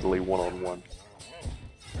quite handily one-on-one.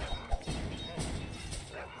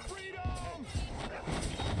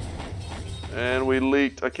 And we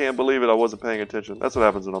leaked. I can't believe it. I wasn't paying attention. That's what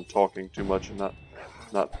happens when I'm talking too much and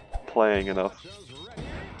not playing enough.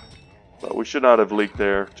 But we should not have leaked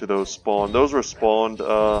there to those spawn. Those were spawned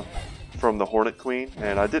from the Hornet Queen,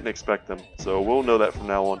 and I didn't expect them. So we'll know that from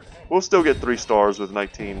now on. We'll still get 3 stars with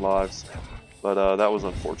 19 lives. But that was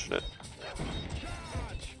unfortunate.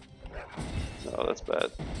 No, that's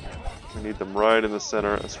bad. We need them right in the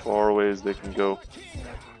center, as far away as they can go.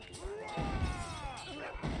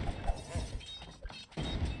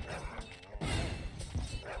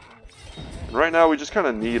 And right now, we just kind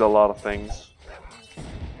of need a lot of things.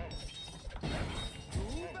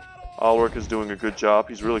 Alric is doing a good job.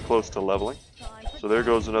 He's really close to leveling. So there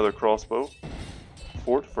goes another crossbow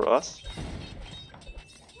fort for us.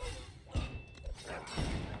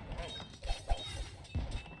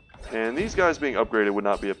 And these guys being upgraded would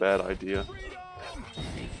not be a bad idea.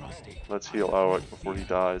 Let's heal Alric before he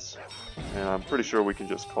dies. And I'm pretty sure we can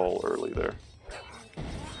just call early there.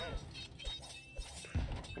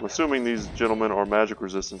 I'm assuming these gentlemen are magic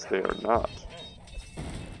resistance. They are not.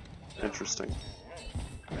 Interesting.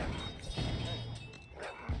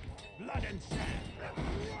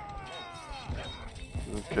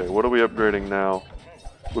 Okay, what are we upgrading now?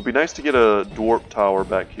 Would be nice to get a dwarf tower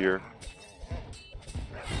back here.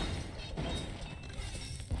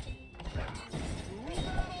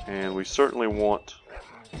 And we certainly want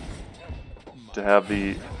to have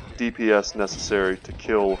the DPS necessary to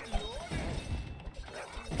kill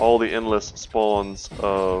all the endless spawns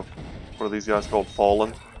of, what are these guys called?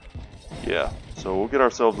 Fallen? Yeah, so we'll get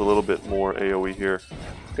ourselves a little bit more AoE here.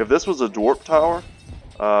 If this was a dwarf tower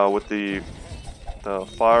with the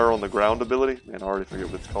fire on the ground ability, man, I already forget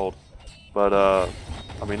what it's called. But,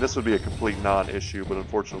 I mean, this would be a complete non-issue, but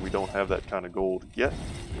unfortunately we don't have that kind of gold yet.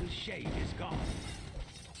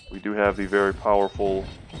 We do have the very powerful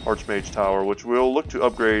Archmage Tower, which we'll look to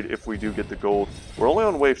upgrade if we do get the gold. We're only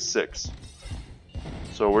on wave 6,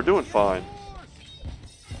 so we're doing fine.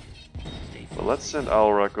 But let's send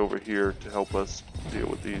Alric over here to help us deal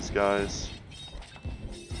with these guys.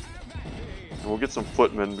 And we'll get some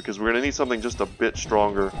footmen, because we're going to need something just a bit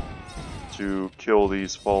stronger to kill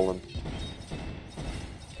these Fallen.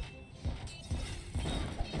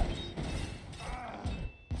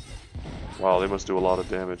 Wow, they must do a lot of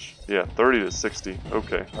damage. Yeah, 30 to 60.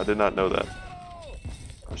 Okay, I did not know that.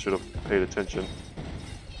 I should have paid attention.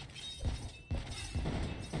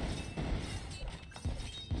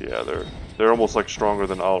 Yeah, they're almost like stronger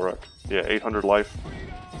than Alric. Yeah, 800 life.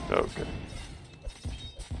 Okay.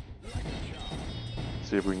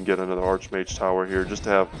 See if we can get another Archmage Tower here just to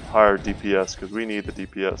have higher DPS, because we need the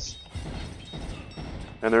DPS.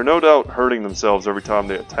 And they're no doubt hurting themselves every time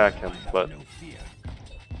they attack him, but...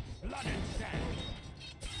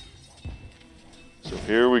 So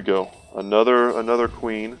here we go. Another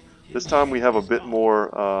queen. This time we have a bit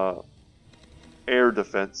more air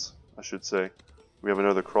defense, I should say. We have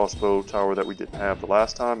another crossbow tower that we didn't have the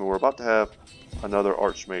last time, and we're about to have another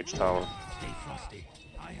Archmage Tower.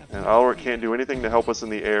 And Alric can't do anything to help us in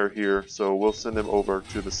the air here, so we'll send him over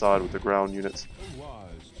to the side with the ground units.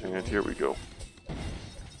 And here we go.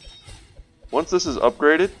 Once this is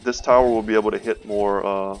upgraded, this tower will be able to hit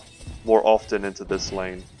more often into this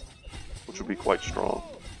lane, which will be quite strong.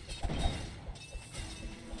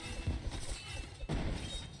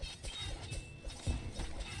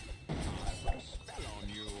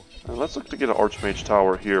 And let's look to get an Archmage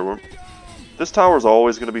Tower here. This tower is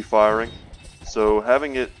always going to be firing, so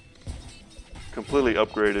having it completely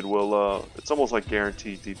upgraded will, it's almost like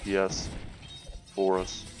guaranteed DPS for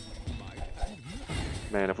us.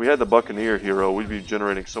 Man, if we had the Buccaneer hero, we'd be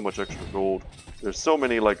generating so much extra gold. There's so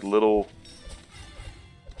many like little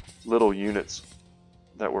units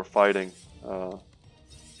that we're fighting,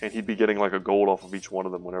 and he'd be getting like a gold off of each one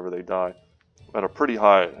of them whenever they die, at a pretty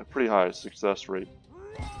high success rate.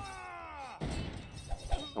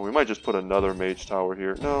 And we might just put another Mage Tower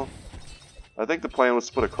here. No, I think the plan was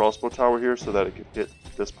to put a crossbow tower here so that it could hit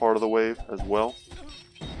this part of the wave as well.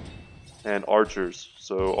 And archers.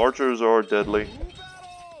 So archers are deadly.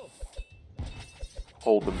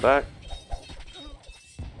 Hold them back.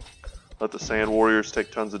 Let the Sand Warriors take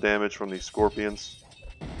tons of damage from these scorpions.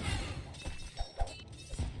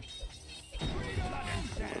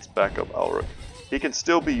 Let's back up Alric. He can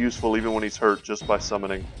still be useful even when he's hurt just by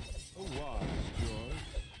summoning.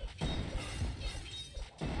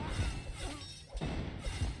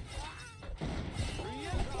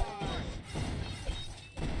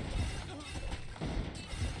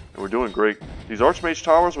 We're doing great. These Archmage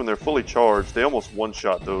towers, when they're fully charged, they almost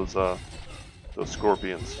one-shot those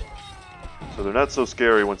scorpions. So they're not so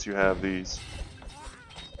scary once you have these.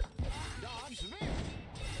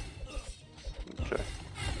 Okay.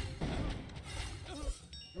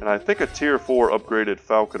 And I think a tier 4 upgraded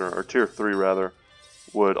Falconer, or tier 3 rather,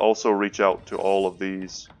 would also reach out to all of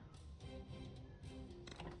these.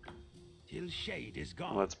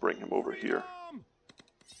 Let's bring him over here.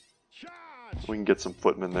 We can get some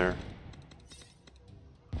footmen there.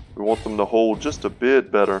 We want them to hold just a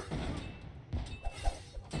bit better.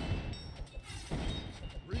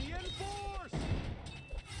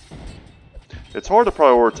 It's hard to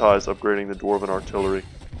prioritize upgrading the Dwarven artillery.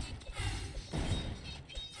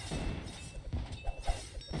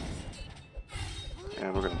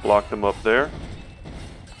 And we're going to block them up there.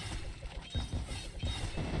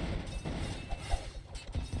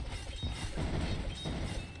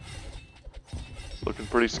 It's looking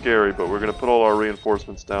pretty scary, but we're going to put all our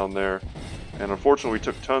reinforcements down there. And unfortunately, we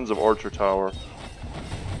took tons of archer tower.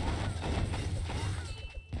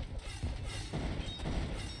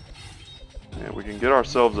 And we can get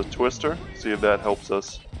ourselves a twister, see if that helps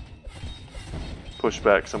us push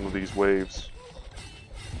back some of these waves.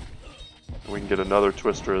 We can get another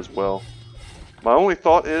twister as well. My only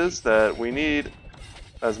thought is that we need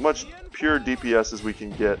as much pure DPS as we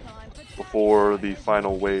can get before the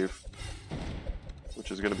final wave,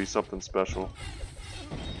 which is going to be something special.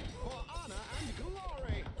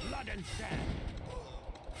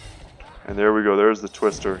 And there we go, there's the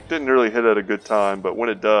twister. Didn't really hit at a good time, but when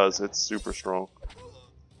it does, it's super strong.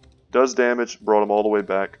 Does damage, brought him all the way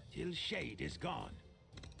back. Till shade is gone.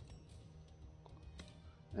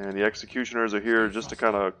 And the executioners are here just to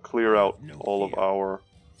kind of clear out all of our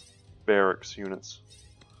barracks units.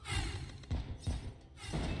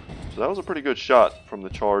 So that was a pretty good shot from the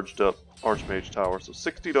charged up Archmage tower. So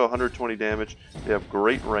 60 to 120 damage. They have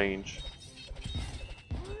great range.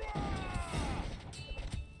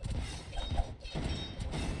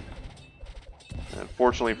 And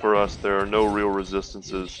fortunately for us, there are no real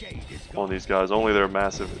resistances on these guys. Only their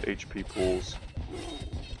massive HP pools.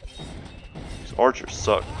 These archers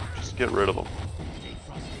suck. Just get rid of them.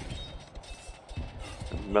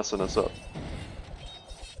 They're messing us up.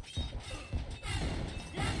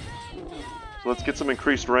 So let's get some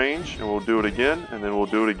increased range, and we'll do it again, and then we'll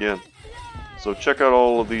do it again. So check out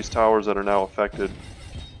all of these towers that are now affected.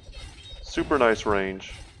 Super nice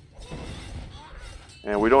range.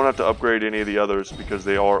 And we don't have to upgrade any of the others because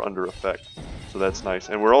they are under effect. So that's nice.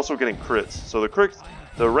 And we're also getting crits. So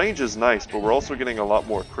the range is nice, but we're also getting a lot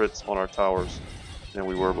more crits on our towers than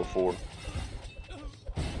we were before.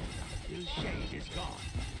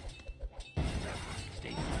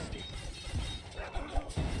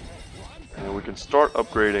 And we can start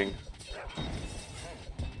upgrading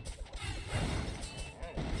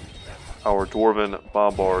our Dwarven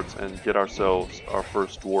Bombards and get ourselves our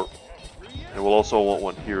first Dwarf. And we'll also want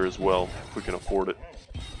one here as well, if we can afford it.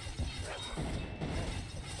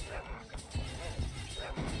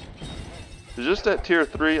 So just at tier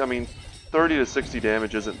 3, I mean, 30 to 60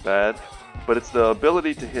 damage isn't bad, but it's the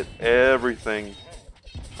ability to hit everything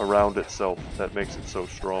around itself that makes it so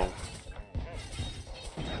strong.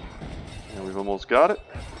 And we've almost got it,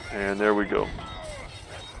 and there we go.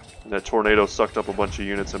 And that tornado sucked up a bunch of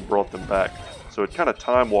units and brought them back. So it kind of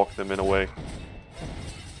time walked them in a way.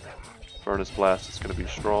 Furnace Blast is going to be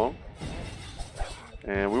strong.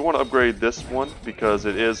 And we want to upgrade this one because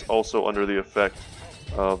it is also under the effect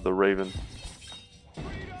of the Raven.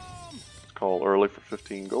 Let's call early for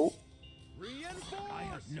 15 gold. I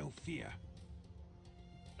have no fear.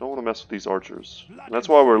 Don't want to mess with these archers. And that's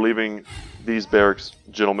why we're leaving these barracks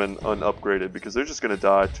gentlemen unupgraded, because they're just going to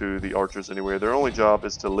die to the archers anyway. Their only job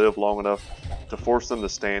is to live long enough to force them to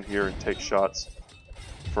stand here and take shots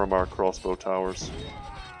from our crossbow towers.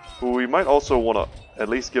 We might also want to at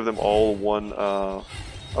least give them all one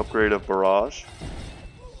upgrade of barrage.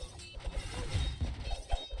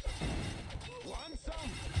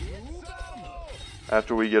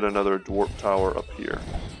 After we get another dwarf tower up here.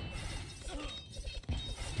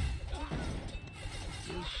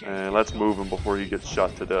 And let's move him before he gets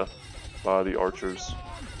shot to death by the archers.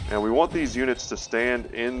 And we want these units to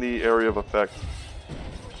stand in the area of effect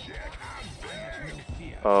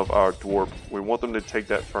of our dwarf. We want them to take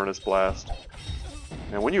that furnace blast.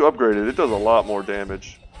 And when you upgrade it, it does a lot more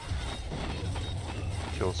damage.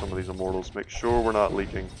 Kill some of these immortals. Make sure we're not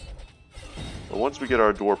leaking. But once we get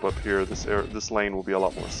our dwarf up here, this lane will be a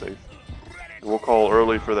lot more safe. And we'll call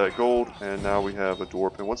early for that gold, and now we have a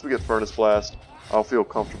dwarf. And once we get furnace blast, I'll feel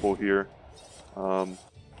comfortable here.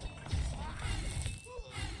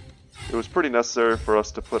 it was pretty necessary for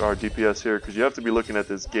us to put our DPS here, because you have to be looking at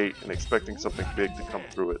this gate and expecting something big to come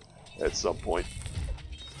through it at some point.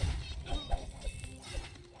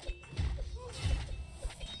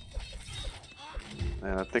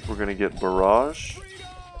 And I think we're going to get Barrage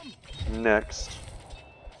next.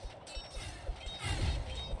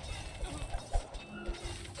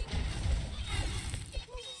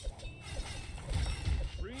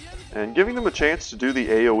 And giving them a chance to do the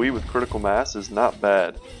AoE with critical mass is not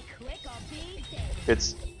bad.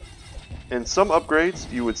 It's in some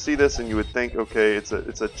upgrades you would see this and you would think, okay, it's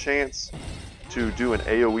a chance to do an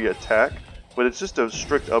AoE attack, but it's just a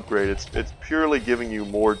strict upgrade. It's purely giving you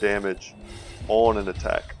more damage on an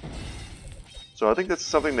attack. So I think that's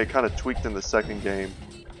something they kind of tweaked in the second game.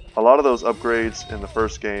 A lot of those upgrades in the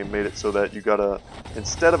first game made it so that you gotta,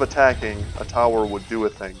 instead of attacking, a tower would do a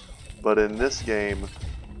thing. But in this game,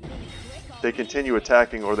 they continue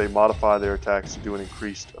attacking or they modify their attacks to do an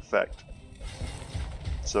increased effect.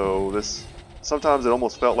 So this, sometimes it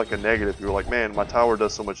almost felt like a negative. You were like, man, my tower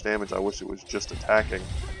does so much damage, I wish it was just attacking,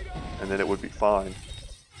 and then it would be fine.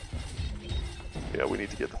 Yeah, we need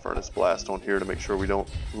to get the Furnace Blast on here to make sure we don't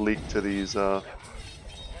leak to these, what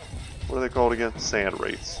are they called again? Sand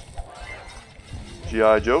Wraiths.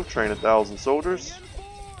 G.I. Joe, train 1,000 soldiers.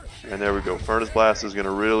 And there we go. Furnace Blast is going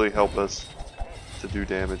to really help us to do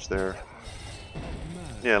damage there.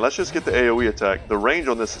 Yeah, let's just get the AoE attack. The range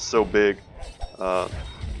on this is so big.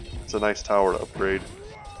 It's a nice tower to upgrade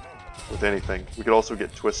with anything. We could also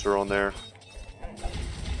get Twister on there.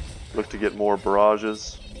 Look to get more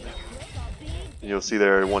barrages. And you'll see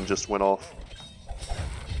there one just went off.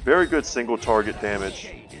 Very good single target damage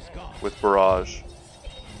with barrage.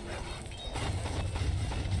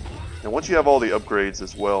 And once you have all the upgrades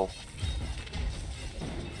as well,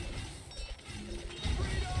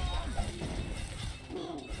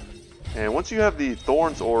 and once you have the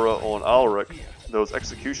Thorns aura on Alaric, those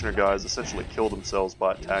Executioner guys essentially kill themselves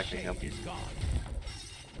by attacking him.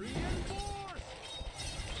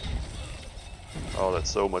 Oh, that's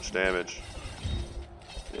so much damage.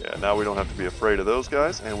 Yeah, now we don't have to be afraid of those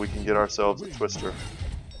guys, and we can get ourselves a Twister.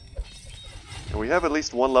 And we have at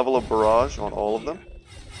least one level of barrage on all of them.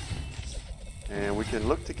 And we can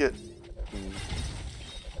look to get... we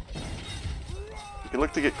can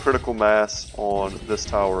look to get critical mass on this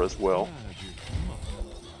tower as well.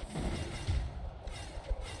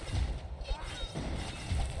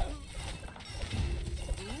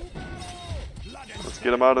 Let's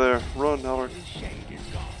get him out of there. Run, Howard.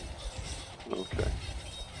 Okay.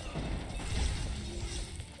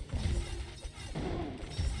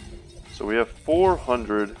 So we have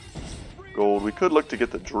 400 gold. We could look to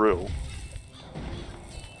get the drill.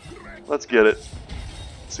 Let's get it.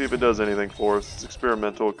 See if it does anything for us. It's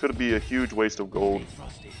experimental. It could be a huge waste of gold,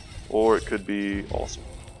 or it could be awesome.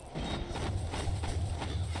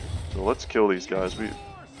 So let's kill these guys.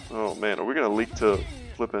 Oh man, are we gonna leak to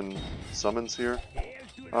flipping summons here?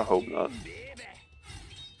 I hope not.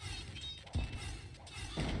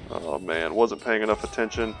 Oh man, wasn't paying enough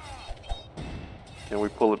attention. Can we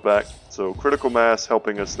pull it back? So critical mass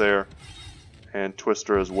helping us there, and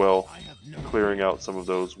Twister as well, clearing out some of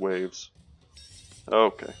those waves.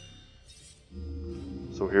 Okay.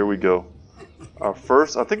 So here we go. Our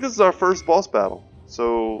first, I think this is our first boss battle.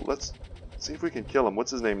 So let's see if we can kill him.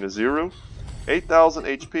 What's his name? Nazeru. 8,000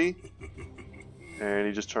 HP. And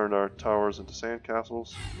he just turned our towers into sand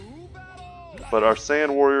castles. But our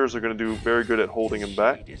sand warriors are going to do very good at holding him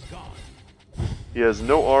back. He has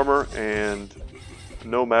no armor and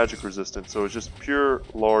no magic resistance, so it's just pure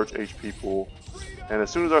large HP pool. And as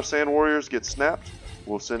soon as our sand warriors get snapped,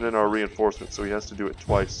 we'll send in our reinforcements, so he has to do it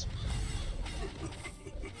twice.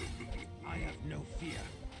 I have no fear.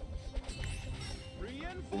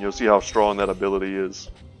 And you'll see how strong that ability is.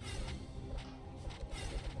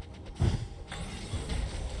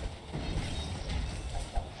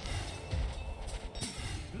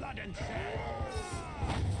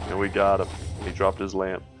 And we got him. He dropped his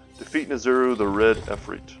lamp. Defeat Nazeru, the Red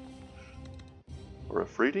Efreet. Or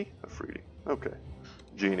Efreeti? Efreeti. Okay.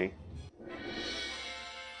 Genie.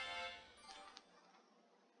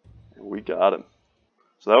 And we got him.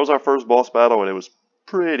 So that was our first boss battle, and it was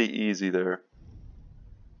pretty easy there.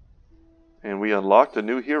 And we unlocked a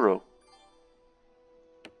new hero.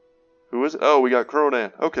 Who is it? Oh, we got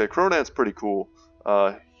Cronan. Okay, Cronan's pretty cool.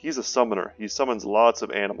 He's a summoner. He summons lots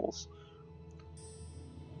of animals.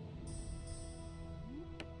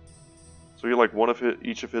 So you like one of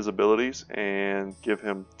each of his abilities and give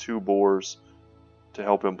him 2 boars to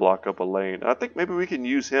help him block up a lane. I think maybe we can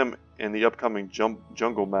use him in the upcoming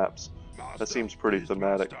jungle maps. That seems pretty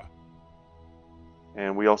thematic.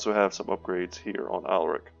 And we also have some upgrades here on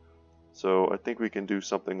Alaric. So I think we can do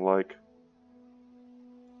something like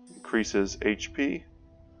increase his HP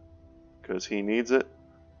because he needs it,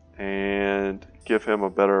 and give him a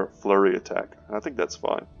better flurry attack. And I think that's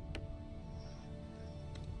fine.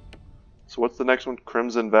 So what's the next one?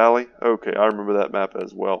 Crimson Valley. Okay, I remember that map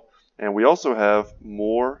as well. And we also have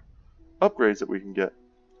more upgrades that we can get.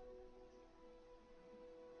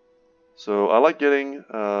 So I like getting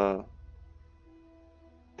the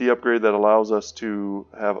upgrade that allows us to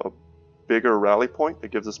have a bigger rally point.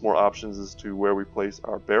 It gives us more options as to where we place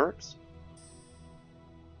our barracks.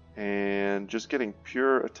 And just getting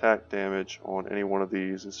pure attack damage on any one of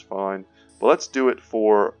these is fine. But let's do it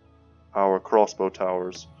for our crossbow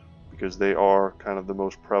towers, because they are kind of the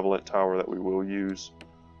most prevalent tower that we will use.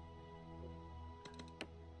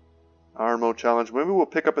 Iron Mode Challenge. Maybe we'll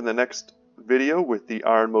pick up in the next video with the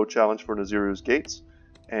Iron Mode Challenge for Nazeru's Gates,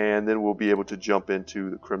 and then we'll be able to jump into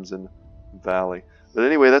the Crimson Valley. But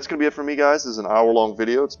anyway, that's going to be it for me, guys. This is an hour-long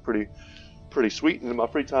video. It's pretty sweet, and in my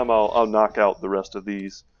free time I'll knock out the rest of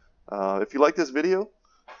these. If you like this video,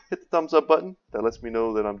 hit the thumbs up button. That lets me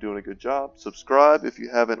know that I'm doing a good job. Subscribe if you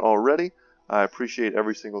haven't already. I appreciate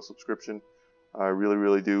every single subscription. I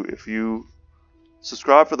really do. If you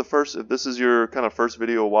subscribe for if this is your kind of first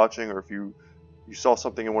video watching, or if you saw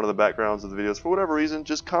something in one of the backgrounds of the videos for whatever reason,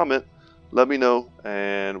 just comment, let me know,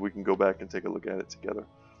 and we can go back and take a look at it together.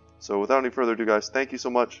 So without any further ado, guys, thank you so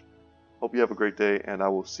much. Hope you have a great day, and I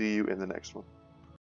will see you in the next one.